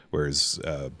 Whereas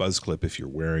buzz clip, if you're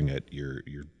wearing it, you're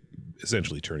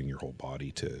essentially turning your whole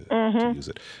body to use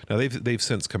it. Now they've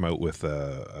since come out with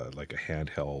like a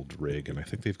handheld rig, and I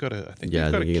think they've got a you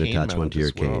can attach one to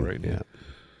your cane, right? Yeah.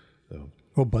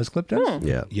 Oh, buzz clip does?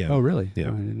 Yeah. Oh, really? Yeah.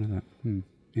 Oh, I didn't know that.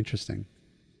 Interesting.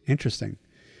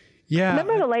 Yeah.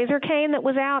 Remember the laser cane that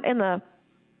was out in the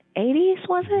 80s,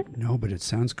 was it? No, but it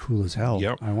sounds cool as hell.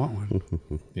 Yep. I want one.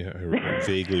 Yeah, I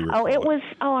vaguely recall.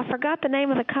 I forgot the name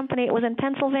of the company. It was in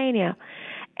Pennsylvania.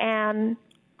 And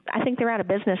I think they're out of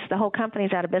business. The whole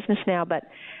company's out of business now. But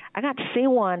I got to see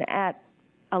one at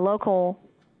a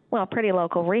pretty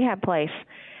local rehab place.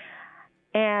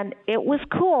 And it was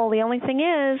cool. The only thing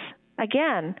is,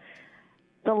 again,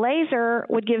 the laser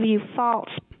would give you false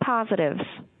positives.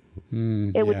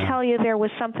 It would tell you there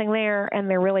was something there and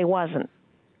there really wasn't.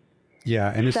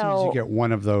 Yeah, and as soon as you get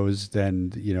one of those,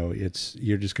 then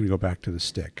you're just going to go back to the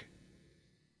stick.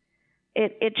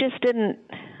 It just didn't.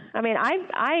 I mean,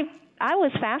 I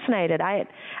was fascinated. I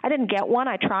didn't get one.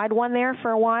 I tried one there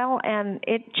for a while, and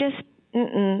it just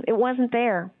it wasn't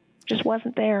there. Just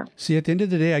wasn't there. See, at the end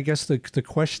of the day, I guess the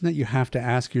question that you have to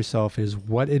ask yourself is,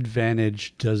 what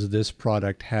advantage does this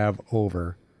product have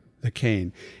over the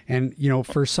cane? And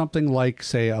for something like,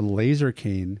 say, a laser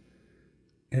cane,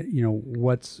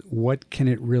 what can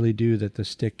it really do that the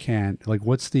stick can't? Like,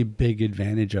 what's the big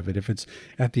advantage of it? If it's,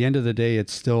 at the end of the day,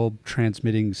 it's still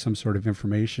transmitting some sort of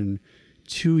information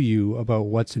to you about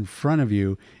what's in front of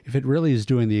you. If it really is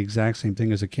doing the exact same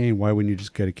thing as a cane, why wouldn't you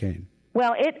just get a cane?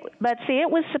 Well, it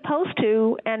was supposed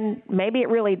to, and maybe it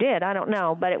really did, I don't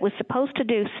know, but it was supposed to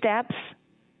do steps,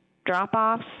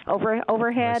 drop-offs,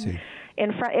 overhead.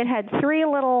 In front, it had three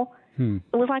little, it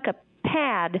was like a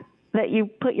pad that you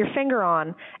put your finger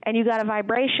on, and you got a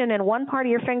vibration in one part of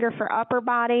your finger for upper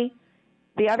body,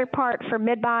 the other part for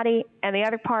mid-body, and the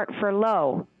other part for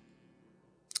low.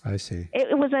 I see.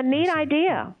 It was a neat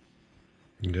idea.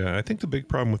 Yeah, I think the big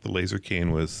problem with the laser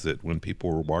cane was that when people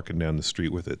were walking down the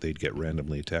street with it, they'd get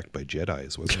randomly attacked by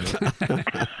Jedis, wasn't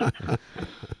it?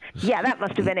 Yeah, that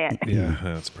must have been it. Yeah,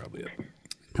 that's probably it.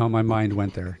 No, my mind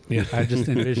went there. Yeah. I just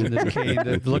envisioned a cane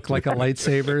that looked like a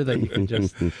lightsaber that you could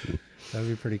just... That would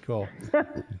be pretty cool.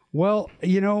 Well, I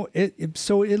don't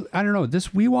know. This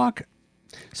WeWalk,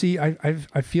 see,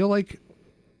 I feel like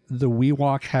the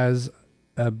WeWalk has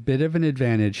a bit of an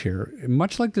advantage here,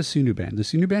 much like the Sunu Band. The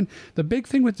Sunu Band, the big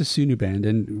thing with the Sunu Band,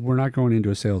 and we're not going into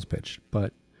a sales pitch,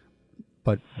 but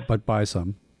buy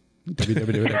some.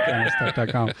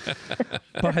 www.camerastuff.com.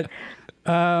 But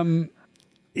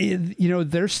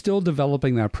they're still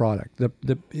developing that product.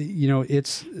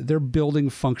 They're building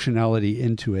functionality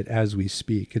into it as we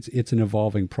speak. It's an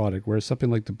evolving product. Whereas something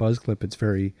like the Buzz Clip, it's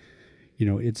very,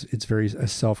 it's very a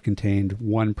self-contained,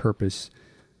 one-purpose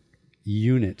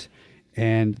unit.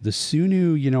 And the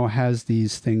Sunu, has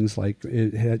these things like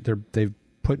they've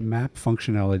put map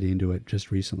functionality into it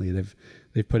just recently.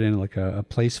 They've put in like a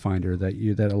place finder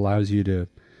that allows you to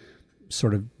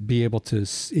sort of be able to,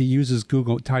 it uses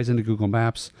ties into Google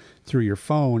Maps through your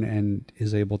phone and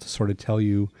is able to sort of tell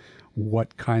you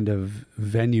what kind of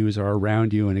venues are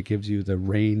around you, and it gives you the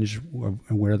range of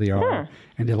where they are,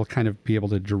 and it'll kind of be able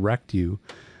to direct you.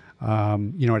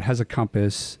 It has a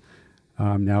compass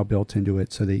now built into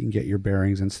it so that you can get your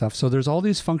bearings and stuff. So there's all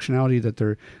these functionality that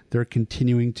they're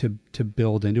continuing to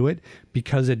build into it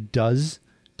because it does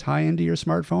tie into your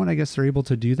smartphone. I guess they're able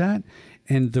to do that.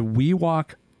 And the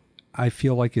WeWalk, I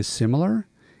feel like, is similar.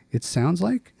 It sounds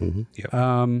like. Mm-hmm. Yep.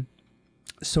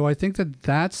 So I think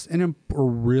that's a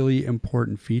really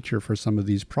important feature for some of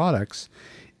these products,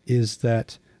 is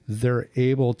that they're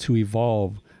able to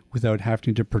evolve without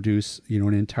having to produce,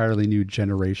 an entirely new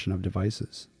generation of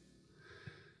devices.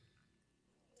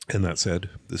 And that said,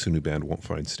 the Sunu Band won't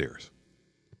find stairs.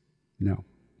 No.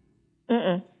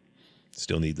 Mm-mm.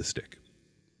 Still need the stick.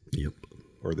 Yep.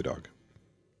 Or the dog.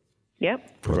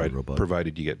 Yep.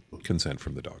 Provided you get consent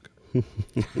from the dog. And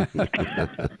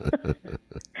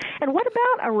what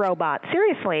about a robot?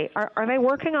 Seriously, are they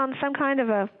working on some kind of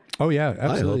a... Oh, yeah,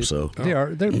 absolutely. I hope so. They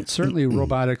are. Certainly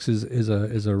robotics is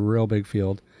a real big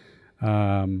field.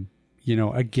 Again...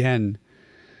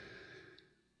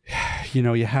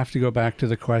 you have to go back to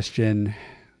the question,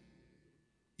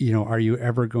 are you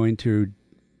ever going to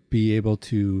be able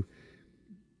to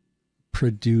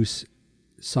produce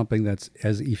something that's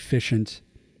as efficient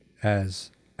as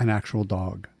an actual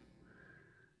dog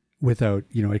without,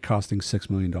 it costing $6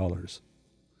 million?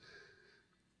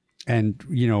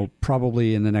 And,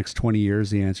 probably in the next 20 years,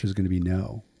 the answer is going to be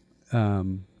no.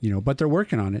 But they're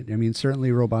working on it. I mean,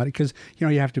 certainly robotic, because, you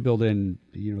have to build in,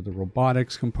 the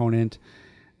robotics component.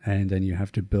 And then you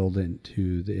have to build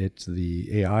into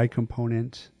the AI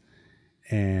component.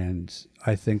 And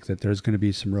I think that there's going to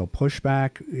be some real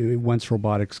pushback once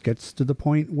robotics gets to the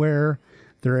point where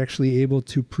they're actually able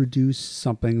to produce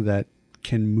something that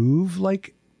can move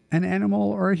like an animal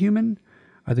or a human.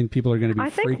 I think people are going to be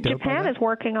freaked out by that. I think Japan is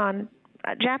working on,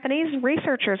 Japanese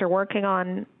researchers are working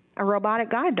on a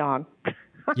robotic guide dog.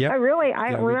 Yep. I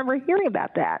remember hearing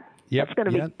about that. Yep. That's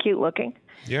going to be cute looking.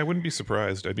 Yeah, I wouldn't be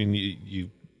surprised. I mean,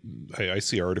 I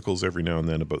see articles every now and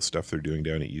then about stuff they're doing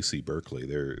down at UC Berkeley.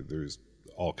 There's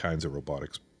all kinds of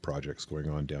robotics projects going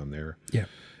on down there. Yeah.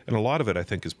 And a lot of it, I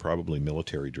think, is probably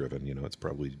military driven. It's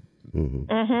probably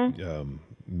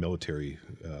military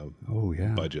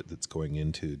budget that's going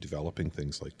into developing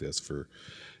things like this for,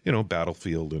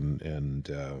 battlefield and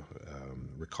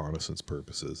reconnaissance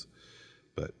purposes.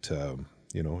 But,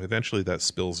 eventually that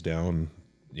spills down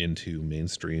into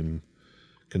mainstream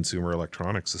consumer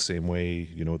electronics the same way,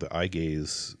 the eye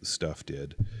gaze stuff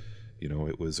did.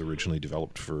 It was originally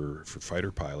developed for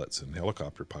fighter pilots and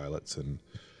helicopter pilots, and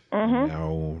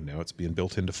now it's being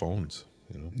built into phones.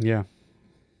 Yeah.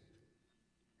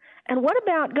 And what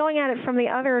about going at it from the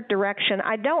other direction?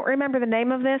 I don't remember the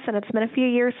name of this, and it's been a few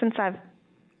years since I've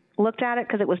looked at it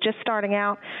because it was just starting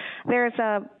out. There's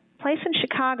a place in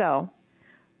Chicago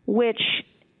which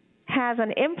has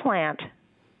an implant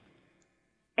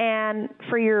and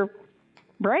for your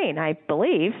brain, I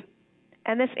believe.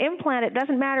 And this implant, it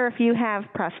doesn't matter if you have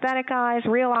prosthetic eyes,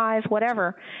 real eyes,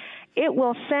 whatever. It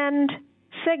will send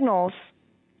signals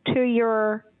to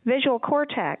your visual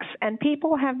cortex. And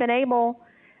people have been able,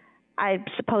 I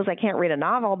suppose I can't read a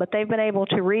novel, but they've been able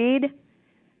to read.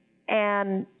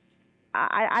 And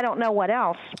I don't know what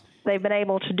else they've been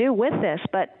able to do with this.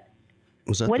 But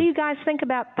what do you guys think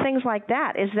about things like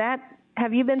that?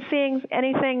 Have you been seeing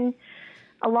anything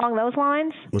along those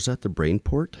lines? Was that the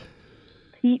BrainPort?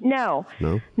 No.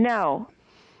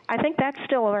 I think that's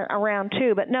still around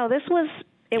too. But no, this was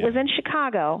was in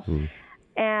Chicago,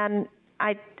 and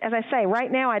as I say,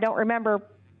 right now I don't remember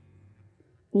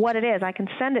what it is. I can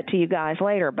send it to you guys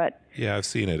later. But yeah, I've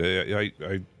seen it.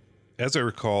 I as I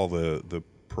recall, the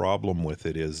problem with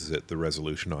it is that the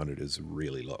resolution on it is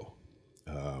really low.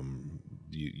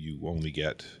 You only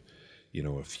get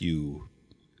a few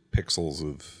pixels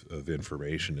of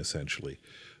information essentially,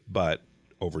 but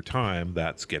over time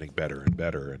that's getting better and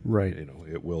better, and right.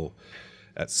 It will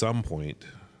at some point,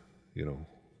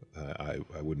 I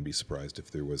wouldn't be surprised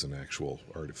if there was an actual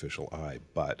artificial eye,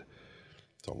 but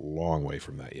it's a long way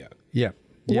from that yet. Yeah.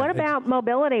 What about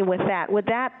mobility with that? Would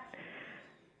that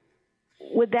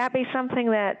be something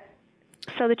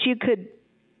so that you could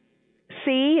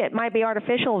see? It might be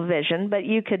artificial vision, but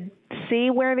you could see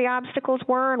where the obstacles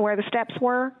were and where the steps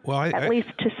were, at least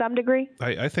to some degree?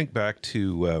 I think back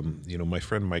to, my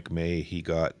friend Mike May. He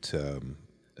got a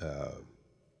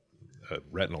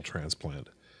retinal transplant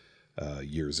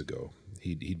years ago.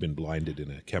 He'd been blinded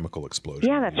in a chemical explosion.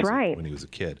 Yeah, that's right. When he was a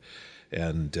kid.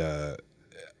 And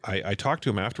I talked to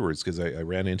him afterwards because I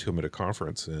ran into him at a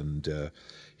conference, and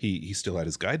he still had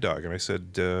his guide dog. And I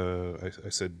said, do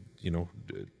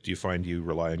you find you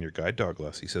rely on your guide dog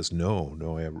less? He says, no,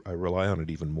 I rely on it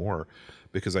even more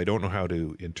because I don't know how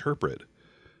to interpret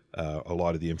a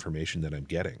lot of the information that I'm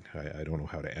getting. I don't know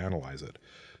how to analyze it.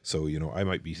 So, I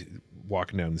might be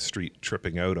walking down the street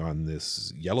tripping out on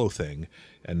this yellow thing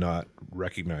and not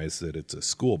recognize that it's a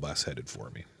school bus headed for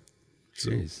me.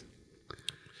 Jeez.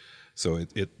 So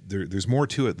there's more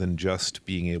to it than just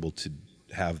being able to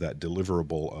have that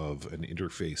deliverable of an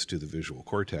interface to the visual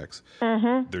cortex.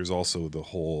 Mm-hmm. There's also the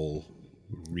whole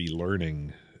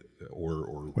relearning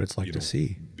or what it's like to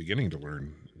see, beginning to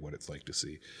learn what it's like to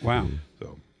see. Wow.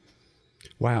 So.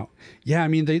 Wow. Yeah. I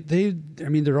mean,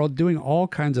 they're all doing all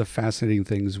kinds of fascinating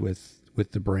things with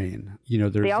the brain.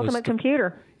 There's the ultimate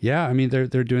computer. Yeah. I mean, they're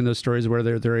doing those stories where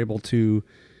they're able to,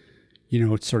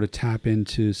 sort of tap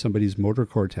into somebody's motor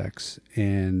cortex,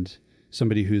 and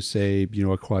somebody who's, say, a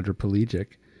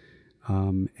quadriplegic,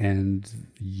 and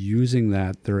using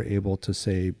that, they're able to,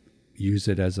 say, use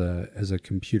it as a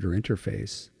computer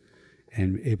interface,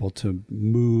 and able to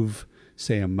move,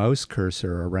 say, a mouse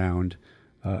cursor around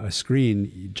a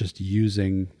screen just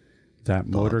using that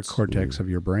motor cortex of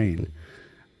your brain.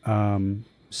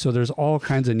 So there's all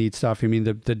kinds of neat stuff. I mean,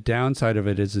 the downside of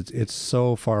it is it's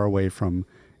so far away from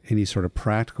any sort of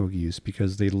practical use,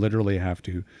 because they literally have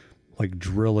to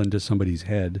drill into somebody's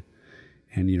head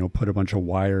and, put a bunch of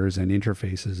wires and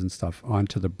interfaces and stuff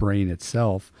onto the brain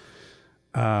itself.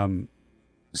 But I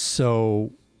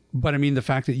mean, the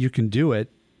fact that you can do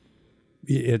it,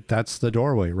 that's the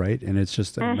doorway, right? And it's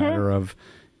just a matter of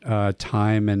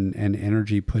time and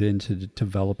energy put into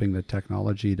developing the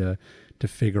technology to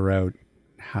figure out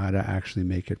how to actually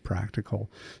make it practical.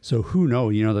 So who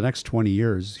knows, the next 20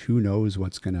 years, who knows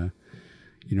what's going to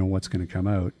come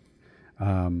out.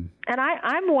 And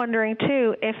I'm wondering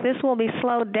too, if this will be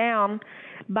slowed down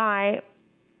by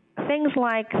things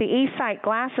like the eSight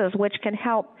glasses, which can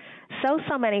help so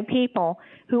many people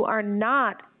who are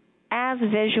not as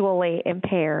visually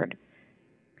impaired.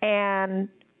 And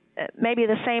maybe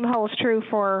the same holds true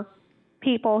for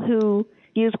people who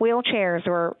use wheelchairs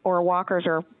or walkers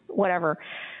or whatever.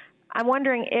 I'm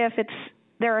wondering if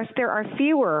there are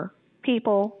fewer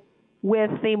people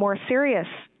with the more serious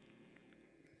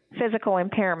physical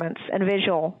impairments and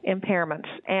visual impairments,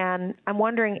 and I'm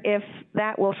wondering if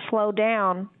that will slow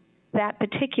down that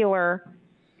particular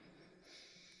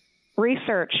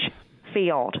research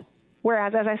field.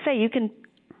 Whereas, as I say, you can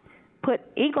put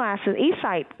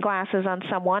e-sight glasses on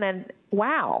someone, and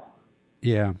wow.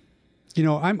 Yeah.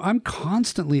 I'm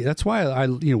constantly, that's why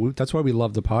that's why we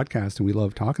love the podcast and we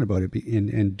love talking about it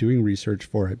and doing research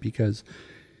for it, because,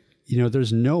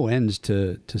 there's no end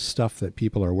to stuff that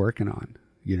people are working on.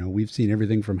 We've seen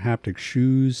everything from haptic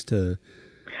shoes to...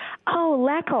 Oh,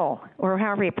 Leckle, or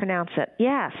however you pronounce it.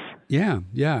 Yes. Yeah.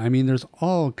 I mean, there's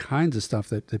all kinds of stuff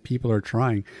that people are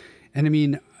trying. And I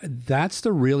mean, that's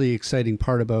the really exciting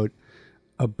part about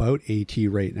AT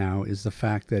right now, is the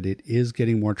fact that it is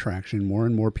getting more traction. More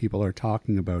and more people are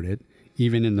talking about it,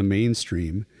 even in the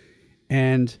mainstream.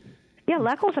 And yeah,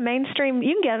 Leckle's a mainstream.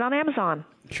 You can get it on Amazon.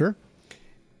 Sure.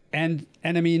 And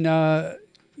I mean,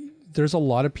 there's a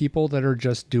lot of people that are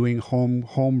just doing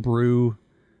homebrew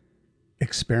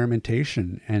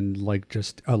experimentation, and like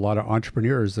just a lot of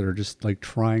entrepreneurs that are just like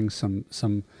trying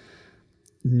some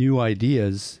new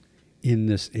ideas in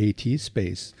this AT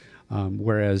space.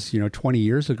 Whereas, 20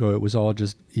 years ago, it was all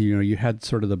just, you had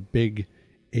sort of the big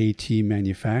AT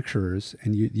manufacturers,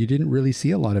 and you didn't really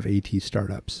see a lot of AT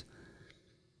startups.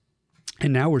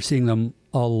 And now we're seeing them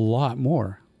a lot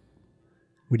more.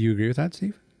 Would you agree with that,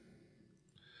 Steve?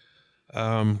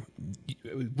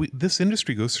 This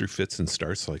industry goes through fits and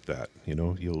starts like that.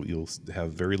 You'll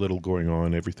have very little going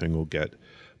on. Everything will get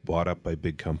bought up by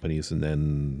big companies, and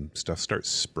then stuff starts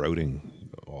sprouting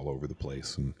all over the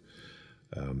place. And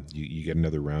you get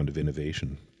another round of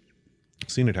innovation. I've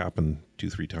seen it happen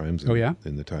 2-3 times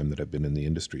in the time that I've been in the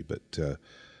industry. But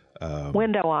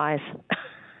Window Eyes.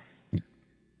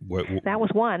 That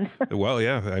was one. Well,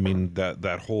 yeah. I mean,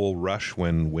 that whole rush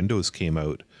when Windows came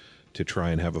out to try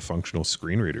and have a functional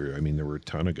screen reader, I mean, there were a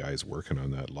ton of guys working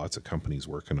on that. Lots of companies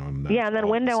working on that. Yeah, and then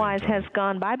Window Eyes has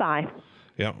gone bye-bye.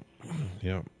 Yeah.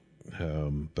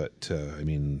 But I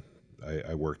mean,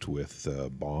 I worked with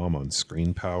Baum on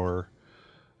Screen Power.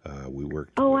 We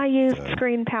worked. Oh, I used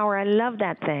Screen Power. I love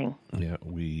that thing. Yeah,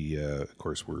 we of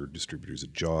course were distributors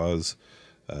of JAWS.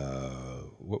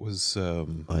 What was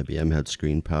IBM had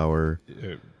Screen Power.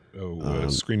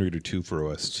 Screen Reader 2 for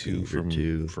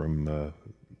OS2 from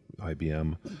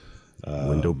IBM.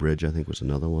 Window Bridge, I think, was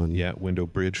another one. Yeah, Window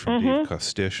Bridge from Dave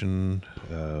Kostyshin.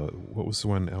 What was the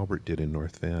one Albert did in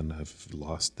North Van? I've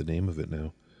lost the name of it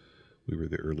now. We were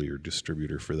the earlier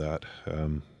distributor for that.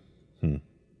 Can't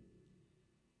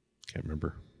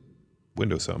remember.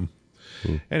 Windows something.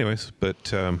 Anyways,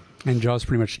 but... and JAWS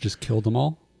pretty much just killed them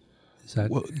all?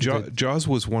 JAWS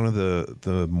was one of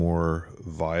the more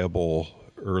viable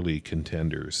early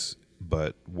contenders,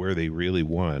 but where they really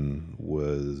won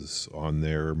was on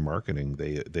their marketing.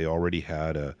 They already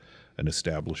had an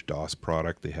established DOS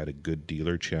product. They had a good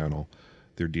dealer channel.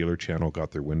 Their dealer channel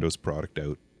got their Windows product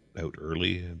out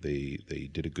early. They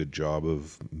did a good job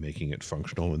of making it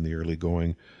functional in the early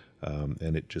going,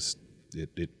 and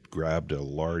it grabbed a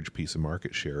large piece of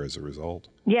market share as a result.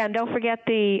 Yeah, and don't forget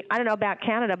I don't know about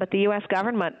Canada, but the U.S.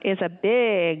 government is a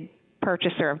big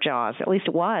purchaser of JAWS. At least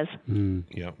it was.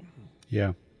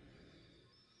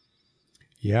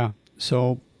 Yeah.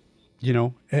 So,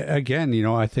 again,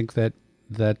 I think that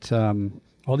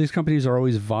all these companies are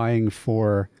always vying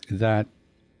for that,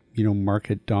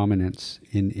 market dominance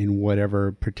in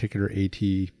whatever particular AT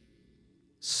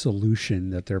solution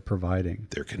that they're providing.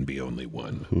 There can be only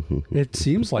one. It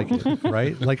seems like it,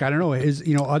 right? Like, I don't know,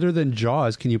 other than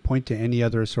JAWS, can you point to any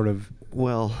other sort of...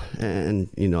 Well, and,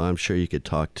 I'm sure you could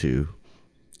talk to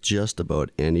just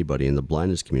about anybody in the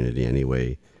blindness community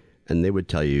anyway, and they would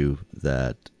tell you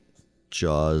that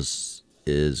JAWS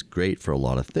is great for a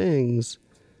lot of things,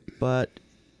 but,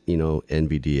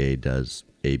 NVDA does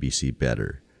ABC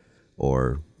better,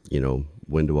 or,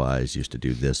 Window Eyes used to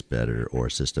do this better, or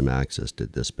System Access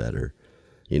did this better.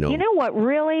 You know what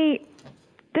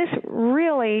this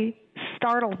really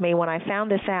startled me when I found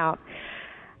this out.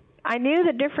 I knew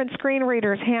that different screen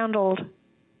readers handled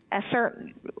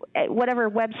whatever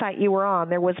website you were on,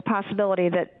 there was a possibility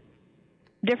that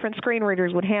different screen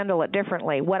readers would handle it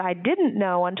differently. What I didn't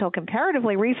know until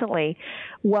comparatively recently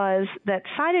was that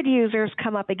sighted users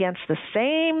come up against the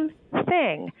same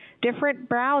thing. Different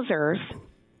browsers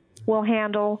will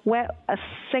handle a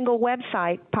single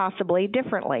website possibly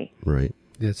differently. Right.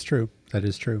 That's true. That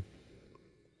is true.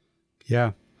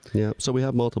 Yeah. Yeah. So we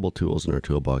have multiple tools in our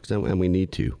toolbox, and we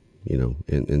need to,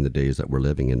 in the days that we're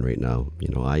living in right now.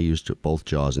 I used both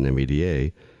JAWS and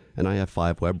NVDA, and I have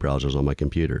 5 web browsers on my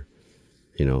computer.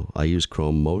 I use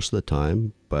Chrome most of the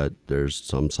time, but there's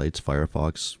some sites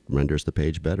Firefox renders the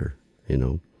page better,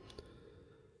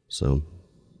 So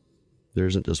there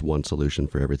isn't just one solution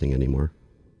for everything anymore.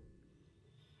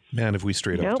 Man, if we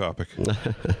strayed off topic.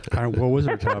 What was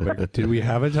our topic? Did we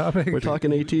have a topic? We're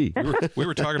talking AT. We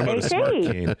were talking about a smart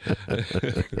cane.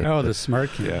 Oh, the smart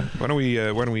cane. Yeah. Why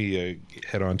don't we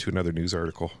head on to another news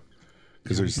article?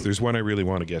 Because there's one I really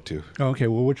want to get to. Oh, okay.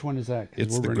 Well, which one is that?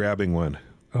 It's the grabbing one.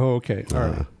 Oh, okay. All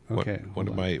right. Okay. One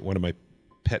of my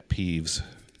pet peeves.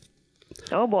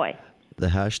 Oh boy. The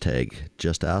hashtag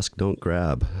Just Ask Don't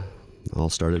Grab, all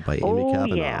started by Amy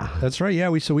Kavanaugh. Yeah. That's right. Yeah,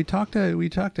 we talked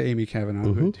to Amy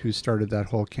Kavanaugh, who started that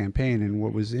whole campaign. And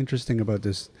what was interesting about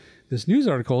this news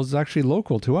article is actually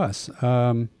local to us.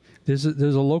 There's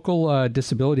a local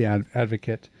disability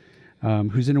advocate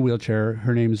who's in a wheelchair.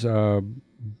 Her name's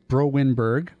Bro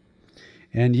Winberg.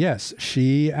 And yes,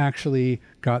 she actually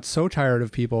got so tired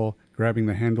of people grabbing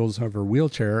the handles of her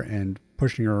wheelchair and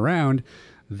pushing her around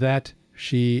that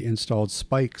she installed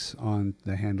spikes on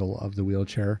the handle of the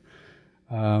wheelchair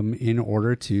in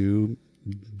order to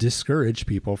discourage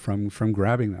people from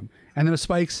grabbing them. And the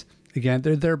spikes, again,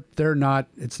 they're not.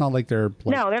 It's not like they're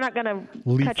no, they're not going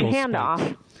to cut your hand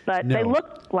off, but they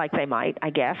look like they might, I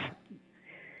guess.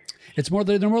 It's more.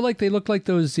 They're more like they look like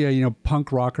those.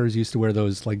 Punk rockers used to wear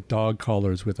those like dog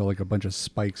collars with like a bunch of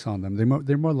spikes on them.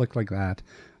 They more look like that.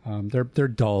 They're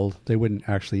dull. They wouldn't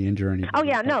actually injure anybody. Oh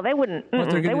yeah, no, they wouldn't.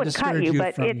 They wouldn't cut you,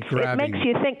 but it makes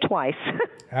you think twice.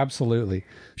 Absolutely.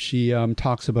 She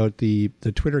talks about the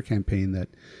Twitter campaign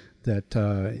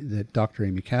that Dr.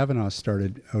 Amy Kavanaugh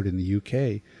started out in the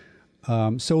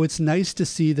UK. So it's nice to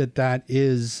see that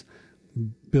is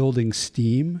building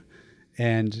steam,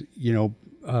 and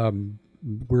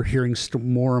we're hearing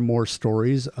more and more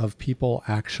stories of people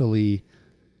actually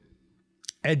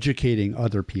educating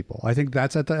other people. I think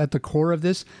that's at the core of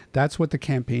this. That's what the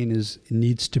campaign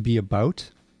needs to be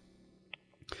about,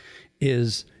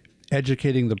 is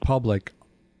educating the public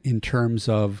in terms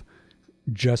of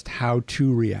just how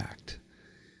to react.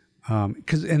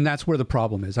 And that's where the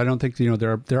problem is. I don't think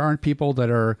there aren't people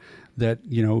that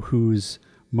whose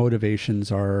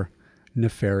motivations are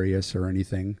nefarious or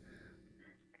anything.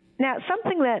 Now,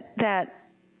 something that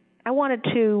I wanted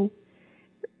to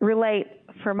relate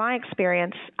from my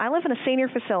experience, I live in a senior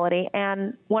facility,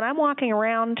 and when I'm walking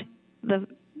around the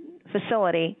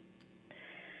facility,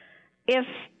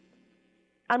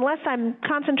 unless I'm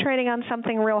concentrating on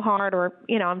something real hard, or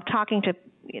I'm talking to,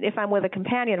 if I'm with a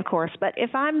companion, of course, but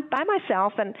if I'm by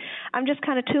myself and I'm just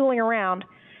kind of tooling around,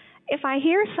 if I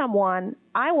hear someone,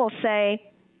 I will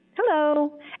say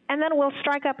hello, and then we'll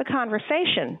strike up a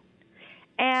conversation.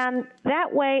 And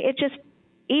that way it just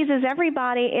eases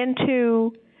everybody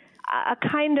into a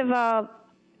kind of a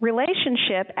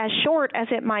relationship, as short as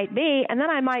it might be. And then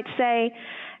I might say,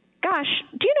 gosh,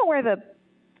 do you know where the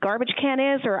garbage can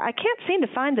is? Or I can't seem to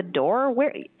find the door.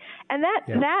 Where? And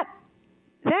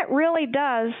that really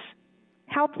does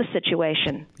help the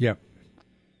situation. Yeah.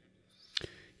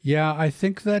 Yeah, I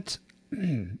think that,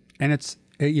 and it's,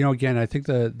 again, I think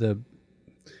the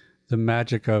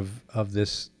magic of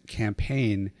this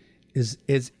campaign is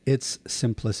its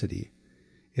simplicity.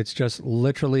 It's just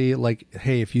literally like,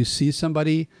 hey, if you see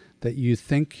somebody that you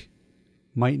think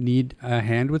might need a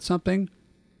hand with something,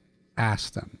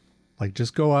 ask them. Like,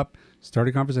 just go up, start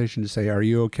a conversation to say, are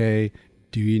you okay?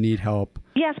 Do you need help?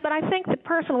 Yes, but I think the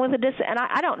person with a and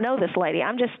I don't know this lady,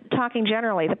 I'm just talking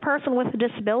generally. The person with a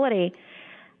disability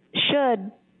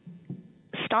should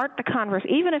start the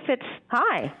conversation, even if it's,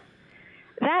 hi.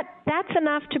 That's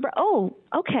enough to,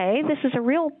 okay, this is a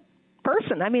real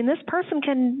person. I mean, this person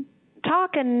can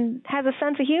talk and has a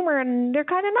sense of humor, and they're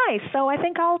kind of nice. So I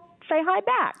think I'll say hi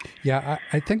back. Yeah,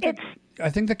 I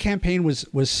think the campaign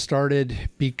was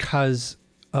started because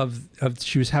of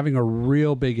she was having a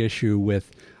real big issue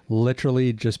with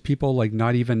literally just people like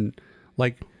not even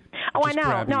like. Oh, I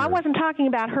know. No, I wasn't talking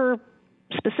about her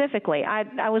specifically.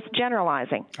 I was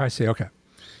generalizing. I see. Okay.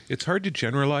 It's hard to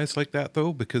generalize like that,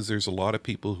 though, because there's a lot of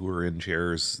people who are in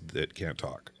chairs that can't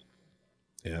talk.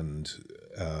 And,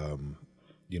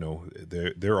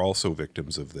 they're also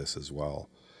victims of this as well.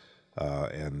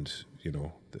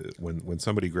 When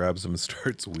somebody grabs them and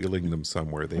starts wheeling them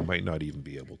somewhere, they might not even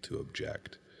be able to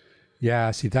object.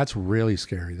 Yeah, see, that's really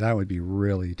scary. That would be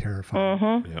really terrifying.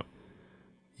 Mm-hmm. Yeah.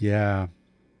 Yeah.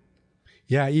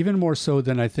 Yeah, even more so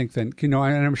than I think and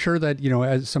I'm sure that,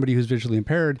 as somebody who's visually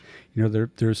impaired,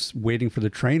 they're waiting for the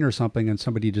train or something and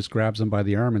somebody just grabs them by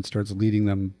the arm and starts leading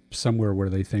them somewhere where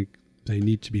they think they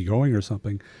need to be going or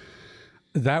something.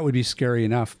 That would be scary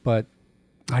enough, but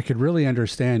I could really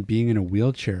understand being in a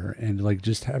wheelchair and like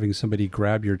just having somebody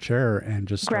grab your chair and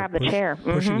just grab the chair,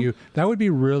 pushing you. That would be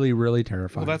really, really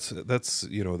terrifying. Well, that's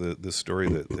the story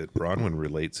that Bronwyn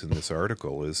relates in this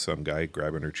article is some guy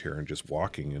grabbing her chair and just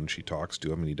walking, and she talks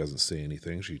to him and he doesn't say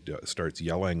anything. She starts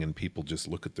yelling and people just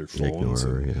look at their phones.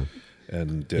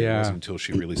 And it wasn't until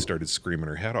she really started screaming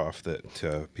her head off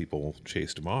that people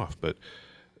chased him off. But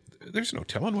there's no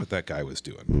telling what that guy was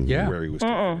doing, where he was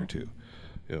taking her to,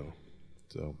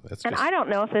 So that's and I don't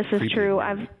know if this is true.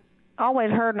 I've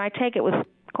always heard, and I take it with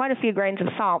quite a few grains of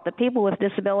salt, that people with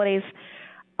disabilities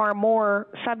are more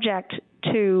subject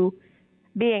to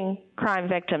being crime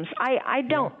victims. I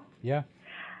don't. Yeah.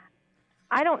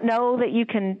 I don't know that you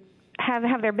can have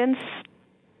there been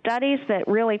studies that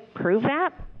really prove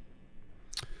that?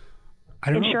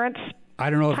 I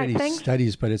don't know of any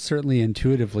studies, but it's certainly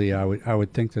intuitively, I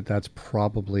would think that that's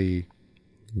probably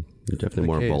you're definitely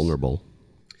more vulnerable.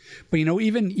 But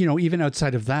even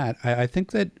outside of that, I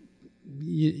think that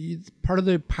part of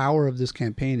the power of this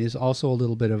campaign is also a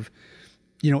little bit of,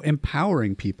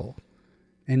 empowering people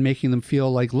and making them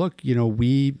feel like, look,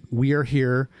 we are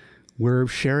here, we're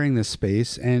sharing this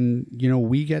space, and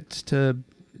we get to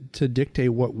dictate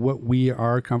what we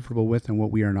are comfortable with and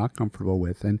what we are not comfortable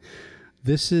with. And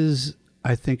this is,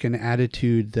 I think, an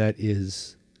attitude that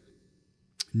is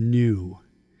new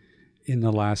in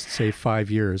the last, say, 5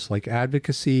 years, like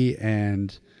advocacy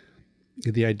and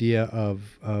the idea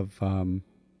of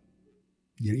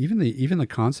even the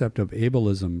concept of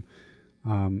ableism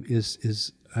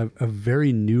is a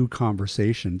very new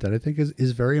conversation that I think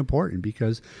is very important,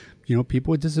 because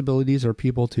people with disabilities are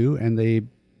people too, and they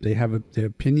have their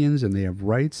opinions and they have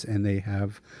rights, and they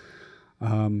have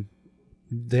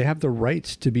the right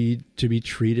to be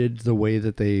treated the way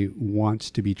that they want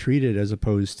to be treated, as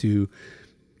opposed to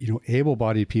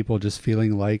able-bodied people just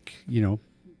feeling like,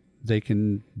 they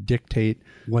can dictate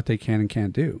what they can and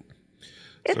can't do.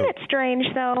 Isn't it strange,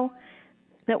 though,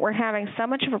 that we're having so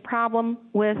much of a problem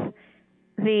with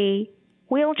the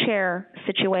wheelchair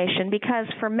situation? Because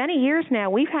for many years now,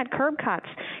 we've had curb cuts.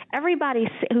 Everybody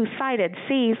who's sighted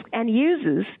sees and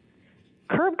uses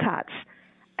curb cuts.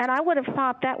 And I would have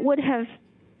thought that would have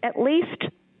at least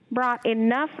brought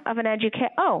enough of an education.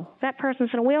 Oh, that person's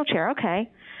in a wheelchair. Okay.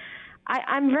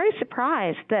 I'm very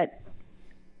surprised that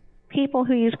people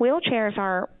who use wheelchairs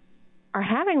are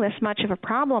having this much of a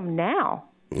problem now.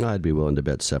 I'd be willing to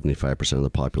bet 75% of the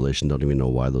population don't even know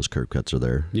why those curb cuts are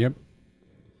there. Yep.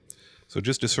 So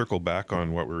just to circle back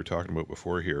on what we were talking about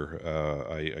before here,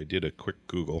 I did a quick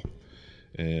Google,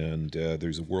 and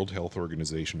there's a World Health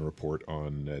Organization report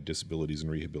on disabilities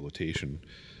and rehabilitation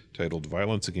titled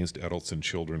Violence Against Adults and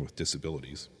Children with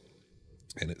Disabilities.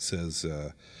 And it says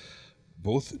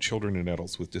both children and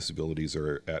adults with disabilities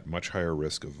are at much higher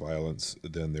risk of violence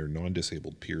than their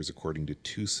non-disabled peers, according to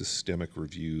 2 systemic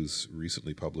reviews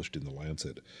recently published in The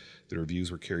Lancet. The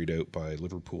reviews were carried out by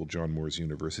Liverpool John Moores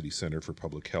University Centre for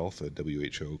Public Health, a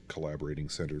WHO collaborating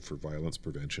centre for violence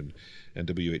prevention, and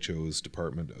WHO's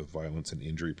Department of Violence and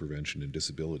Injury Prevention and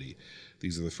Disability.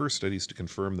 These are the first studies to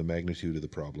confirm the magnitude of the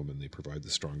problem, and they provide the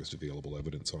strongest available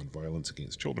evidence on violence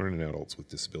against children and adults with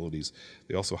disabilities.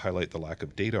 They also highlight the lack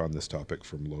of data on this topic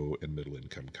from low and middle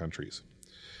income countries.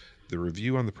 The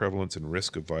review on the prevalence and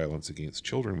risk of violence against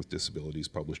children with disabilities,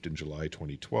 published in July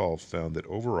 2012, found that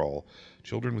overall,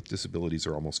 children with disabilities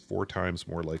are almost 4 times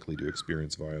more likely to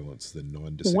experience violence than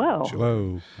non-disabled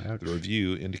children. Whoa. The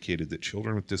review indicated that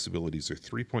children with disabilities are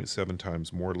 3.7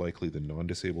 times more likely than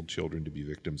non-disabled children to be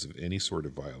victims of any sort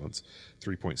of violence,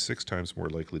 3.6 times more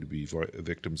likely to be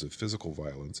victims of physical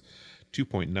violence,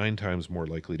 2.9 times more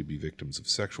likely to be victims of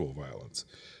sexual violence.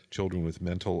 Children with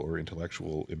mental or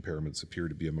intellectual impairments appear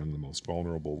to be among the most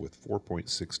vulnerable, with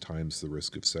 4.6 times the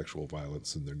risk of sexual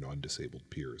violence than their non-disabled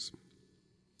peers.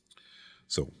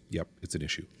 So, yep, it's an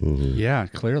issue. Mm-hmm. Yeah,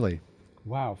 clearly.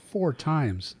 Wow, 4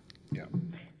 times. Yeah.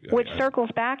 Which circles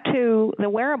back to the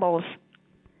wearables.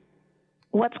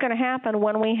 What's going to happen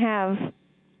when we have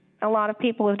a lot of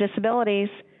people with disabilities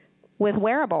with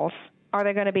wearables? Are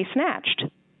they going to be snatched?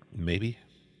 Maybe.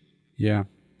 Yeah.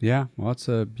 Well,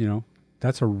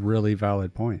 that's a really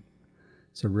valid point.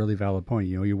 It's a really valid point.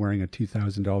 You're wearing a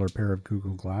 $2,000 pair of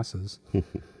Google glasses.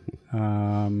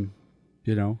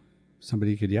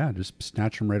 Somebody could, just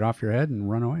snatch them right off your head and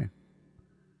run away.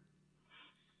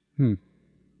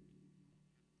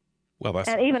 Well,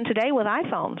 and even today with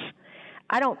iPhones,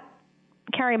 I don't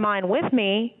carry mine with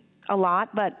me a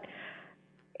lot, but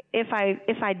if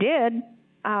I did,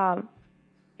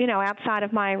 outside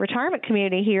of my retirement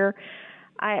community here,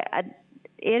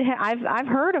 I've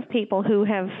heard of people who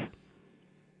have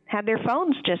had their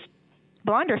phones just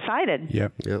blindsided.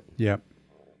 Yep.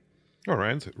 Oh,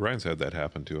 Ryan's had that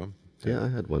happen to him. Yeah, I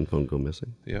had one phone go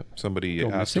missing. Yeah, somebody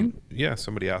asked him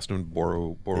to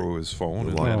borrow his phone,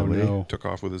 and took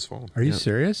off with his phone. Are you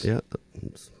serious? Yeah.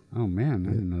 Oh man,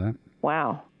 I didn't know that.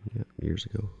 Wow. Yeah, years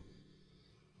ago.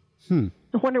 I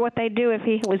wonder what they'd do if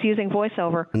he was using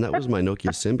voiceover. And that was my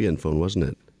Nokia Symbian phone, wasn't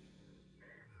it?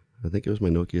 I think it was my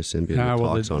Nokia Symbian that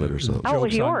talks on it or something. Oh, it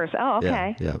was yours. Oh,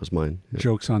 okay. Yeah, it was mine. Yeah.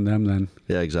 Jokes on them then.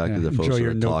 Yeah, exactly. The folks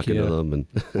are talking to them. And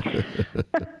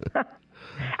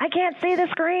I can't see the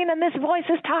screen and this voice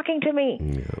is talking to me.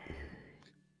 Yeah.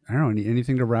 I don't know.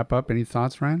 Anything to wrap up? Any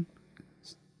thoughts, Ryan?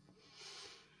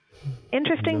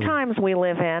 Interesting times we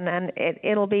live in, and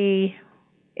it'll be,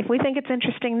 if we think it's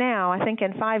interesting now, I think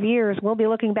in 5 years we'll be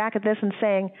looking back at this and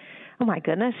saying, oh my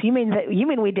goodness, you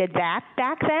mean we did that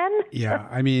back then? Yeah,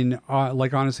 I mean,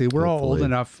 honestly, we're all old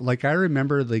enough. Like, I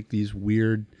remember like these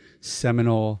weird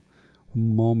seminal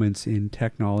moments in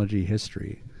technology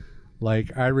history.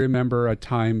 Like, I remember a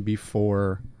time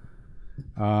before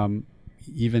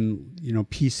even,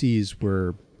 PCs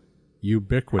were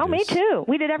ubiquitous. Oh, me too.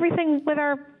 We did everything with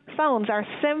our phones, our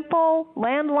simple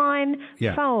landline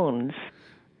phones,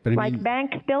 but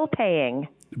bank bill paying.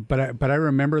 But I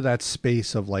remember that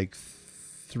space of like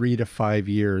 3 to 5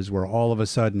 years where all of a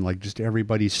sudden, like, just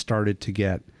everybody started to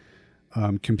get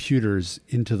computers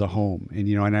into the home,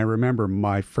 and I remember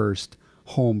my first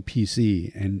home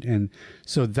PC, and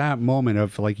so that moment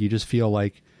of like, you just feel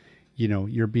like,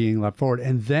 you're being left forward,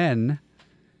 and then,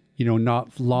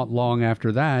 not long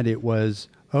after that, it was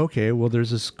okay. Well,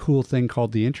 there's this cool thing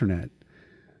called the internet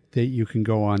that you can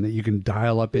go on, that you can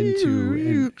dial up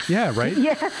into, and right?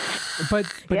 Yeah. But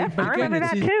I remember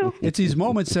that too. It's these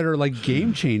moments that are like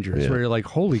game changers, where you're like,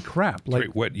 holy crap! Like,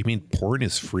 wait, what? You mean porn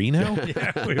is free now?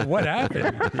 Wait, what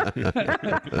happened?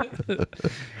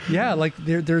 Yeah, like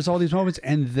there's all these moments,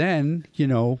 and then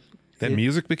then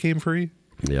music became free.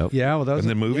 Yep. Yeah, well, and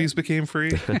then movies became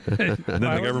free. And then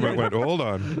the government went, hold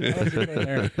on.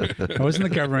 It wasn't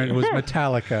the government, it was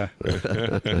Metallica.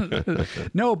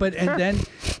 No, but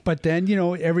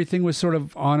then everything was sort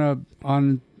of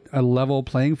on a level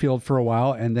playing field for a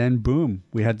while, and then boom,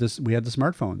 we had the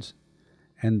smartphones.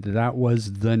 And that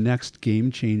was the next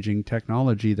game-changing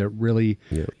technology that really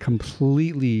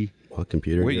completely... Well,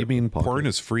 computer. Wait, you mean porn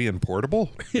is free and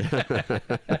portable?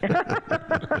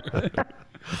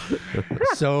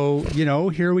 So,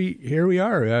 here we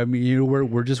are. I mean,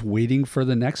 we're just waiting for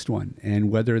the next one, and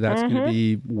whether that's going to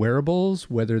be wearables,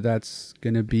 whether that's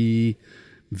going to be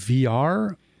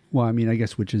VR. Well, I mean, I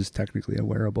guess which is technically a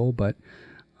wearable, but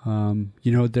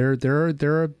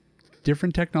there are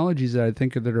different technologies that I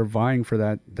think that are vying for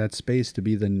that space to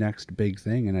be the next big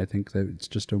thing, and I think that it's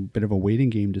just a bit of a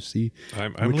waiting game to see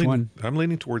which one. I'm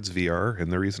leaning towards VR,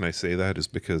 and the reason I say that is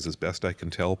because, as best I can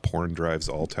tell, porn drives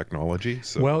all technology.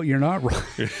 So. Well, you're not wrong.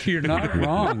 You're not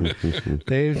wrong.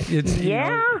 We're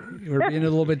being a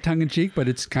little bit tongue in cheek, but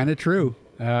it's kind of true.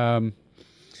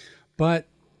 But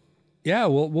yeah,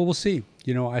 we'll see.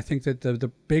 I think that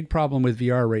the big problem with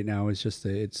VR right now is just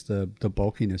the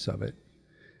bulkiness of it.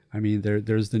 I mean,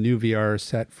 there's the new VR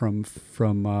set from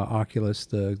Oculus,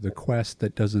 the Quest,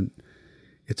 that doesn't.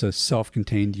 It's a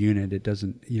self-contained unit. It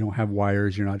doesn't. You don't have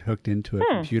wires. You're not hooked into a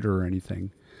computer or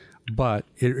anything. But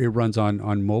it runs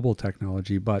on mobile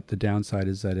technology. But the downside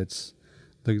is that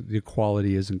the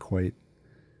quality isn't quite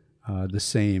the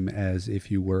same as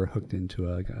if you were hooked into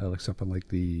like something like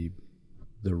the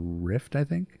Rift, I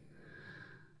think.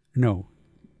 No,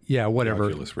 yeah, whatever.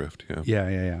 The Oculus Rift, yeah.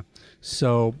 Yeah.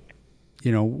 So.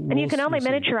 And you can only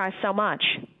miniaturize so much.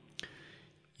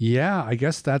 Yeah, I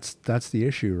guess that's the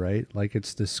issue, right? Like,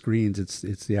 it's the screens, it's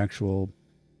the actual,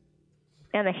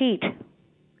 and the heat.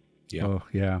 Yeah. Oh,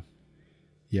 yeah.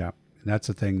 And that's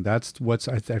the thing. That's what's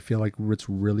I feel like what's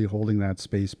really holding that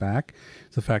space back.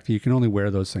 It's the fact that you can only wear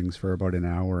those things for about an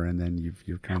hour, and then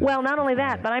you're kind of. Well, not only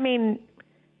that, but I mean,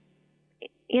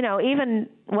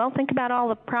 think about all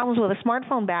the problems with the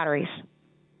smartphone batteries.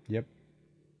 Yep.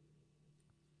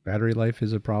 Battery life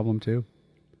is a problem too.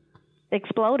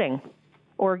 Exploding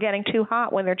or getting too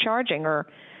hot when they're charging or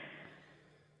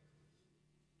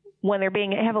when they're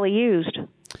being heavily used.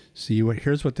 See,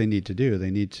 here's what they need to do. They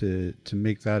need to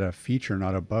make that a feature,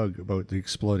 not a bug, about the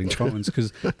exploding phones,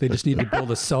 because they just need to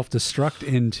build a self-destruct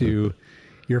into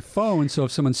your phone. So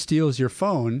if someone steals your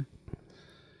phone,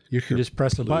 you can just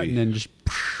press a button and just...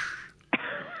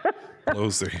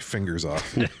 blows their fingers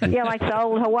off. Yeah, like the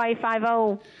old Hawaii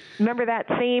Five-0. Remember that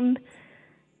theme?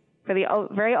 For the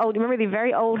very old, remember the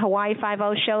very old Hawaii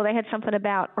Five-0 show? They had something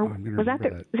about, or was that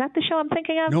the show I'm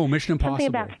thinking of? No, Mission Impossible. Something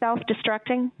about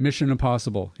self-destructing. Mission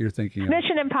Impossible. You're thinking of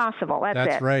Mission Impossible.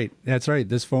 That's it. Right. That's right.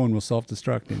 This phone will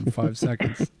self-destruct in 5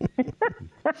 seconds.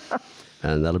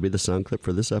 And that'll be the sound clip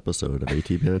for this episode of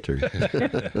AT Banter.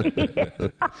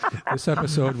 This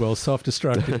episode will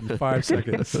self-destruct in 5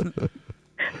 seconds.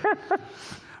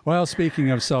 Well,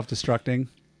 speaking of self-destructing,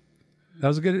 that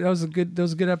was a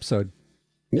good episode.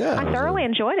 Yeah, I thoroughly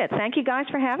enjoyed it. Thank you guys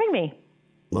for having me.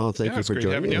 Well, thank you for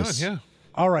joining us. Yeah.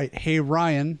 All right. Hey,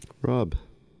 Ryan. Rob.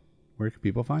 Where can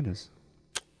people find us?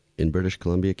 In British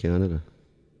Columbia, Canada.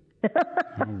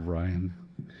 Oh, Ryan.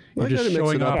 You're just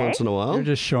showing off once in a while. You're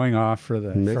just showing off for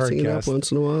the mixing it up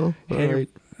once in a while. Hey, all right.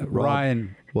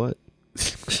 Ryan. What?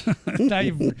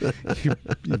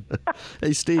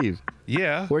 Hey, Steve.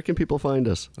 Yeah. Where can people find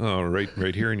us? Oh,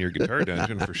 right here in your guitar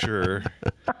dungeon for sure.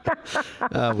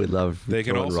 We love. They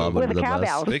can also Rob under the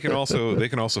bus. They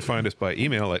can also find us by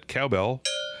email at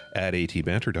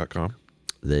cowbell@atbanter.com.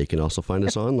 They can also find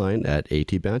us online at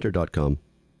atbanter.com.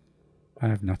 I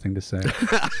have nothing to say.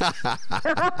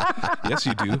 Yes,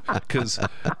 you do. Because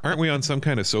aren't we on some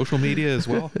kind of social media as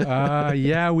well?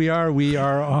 Yeah, we are. We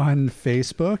are on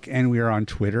Facebook, and we are on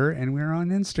Twitter, and we are on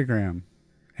Instagram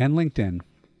and LinkedIn.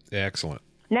 Excellent.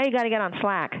 Now you got to get on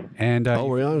Slack. And we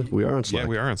are on Slack. Yeah,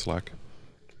 we are on Slack.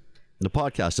 The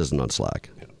podcast isn't on Slack,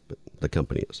 but the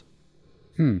company is.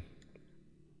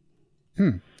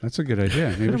 That's a good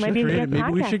idea. Maybe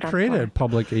we should create a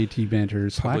public AT Banter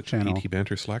Slack channel. AT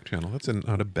Banter Slack channel. That's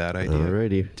not a bad idea.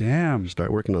 Alrighty. Damn.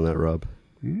 Start working on that, Rob.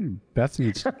 Beth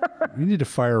needs. We need to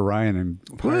fire Ryan and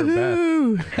hire Beth.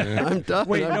 I'm done.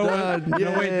 Wait, no,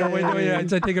 wait. I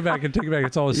take it back.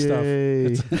 It's all his stuff.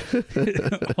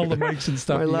 All the mics and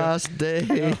stuff. My last day.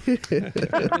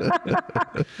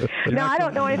 No, I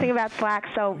don't know anything about Slack,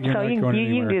 so you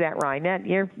can do that,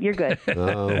 Ryan. You're good.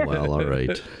 Oh, well, all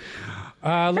right.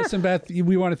 Listen, Beth,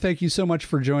 we want to thank you so much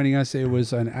for joining us. It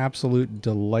was an absolute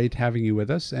delight having you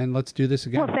with us, and let's do this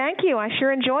again. Well, thank you. I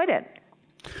sure enjoyed it.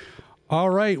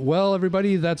 All right. Well,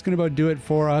 everybody, that's going to about do it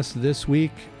for us this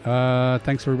week.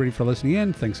 Thanks, everybody, for listening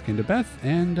in. Thanks again to Beth,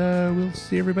 and we'll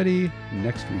see everybody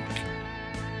next week.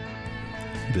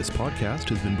 This podcast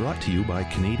has been brought to you by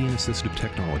Canadian Assistive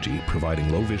Technology,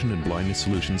 providing low vision and blindness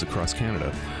solutions across Canada.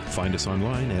 Find us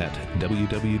online at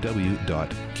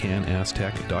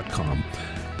www.canasstech.com.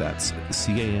 That's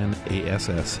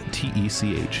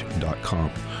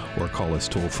CANASSTECH.com, or call us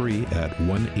toll free at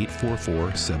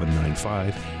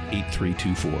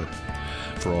 1-844-795-8324.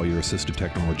 For all your assistive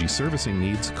technology servicing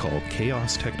needs, call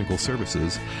Chaos Technical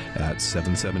Services at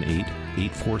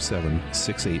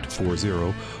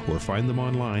 778-847-6840, or find them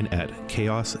online at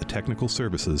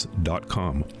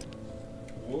chaostechnicalservices.com.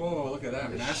 Whoa, look at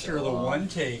that. Master of the one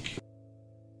take.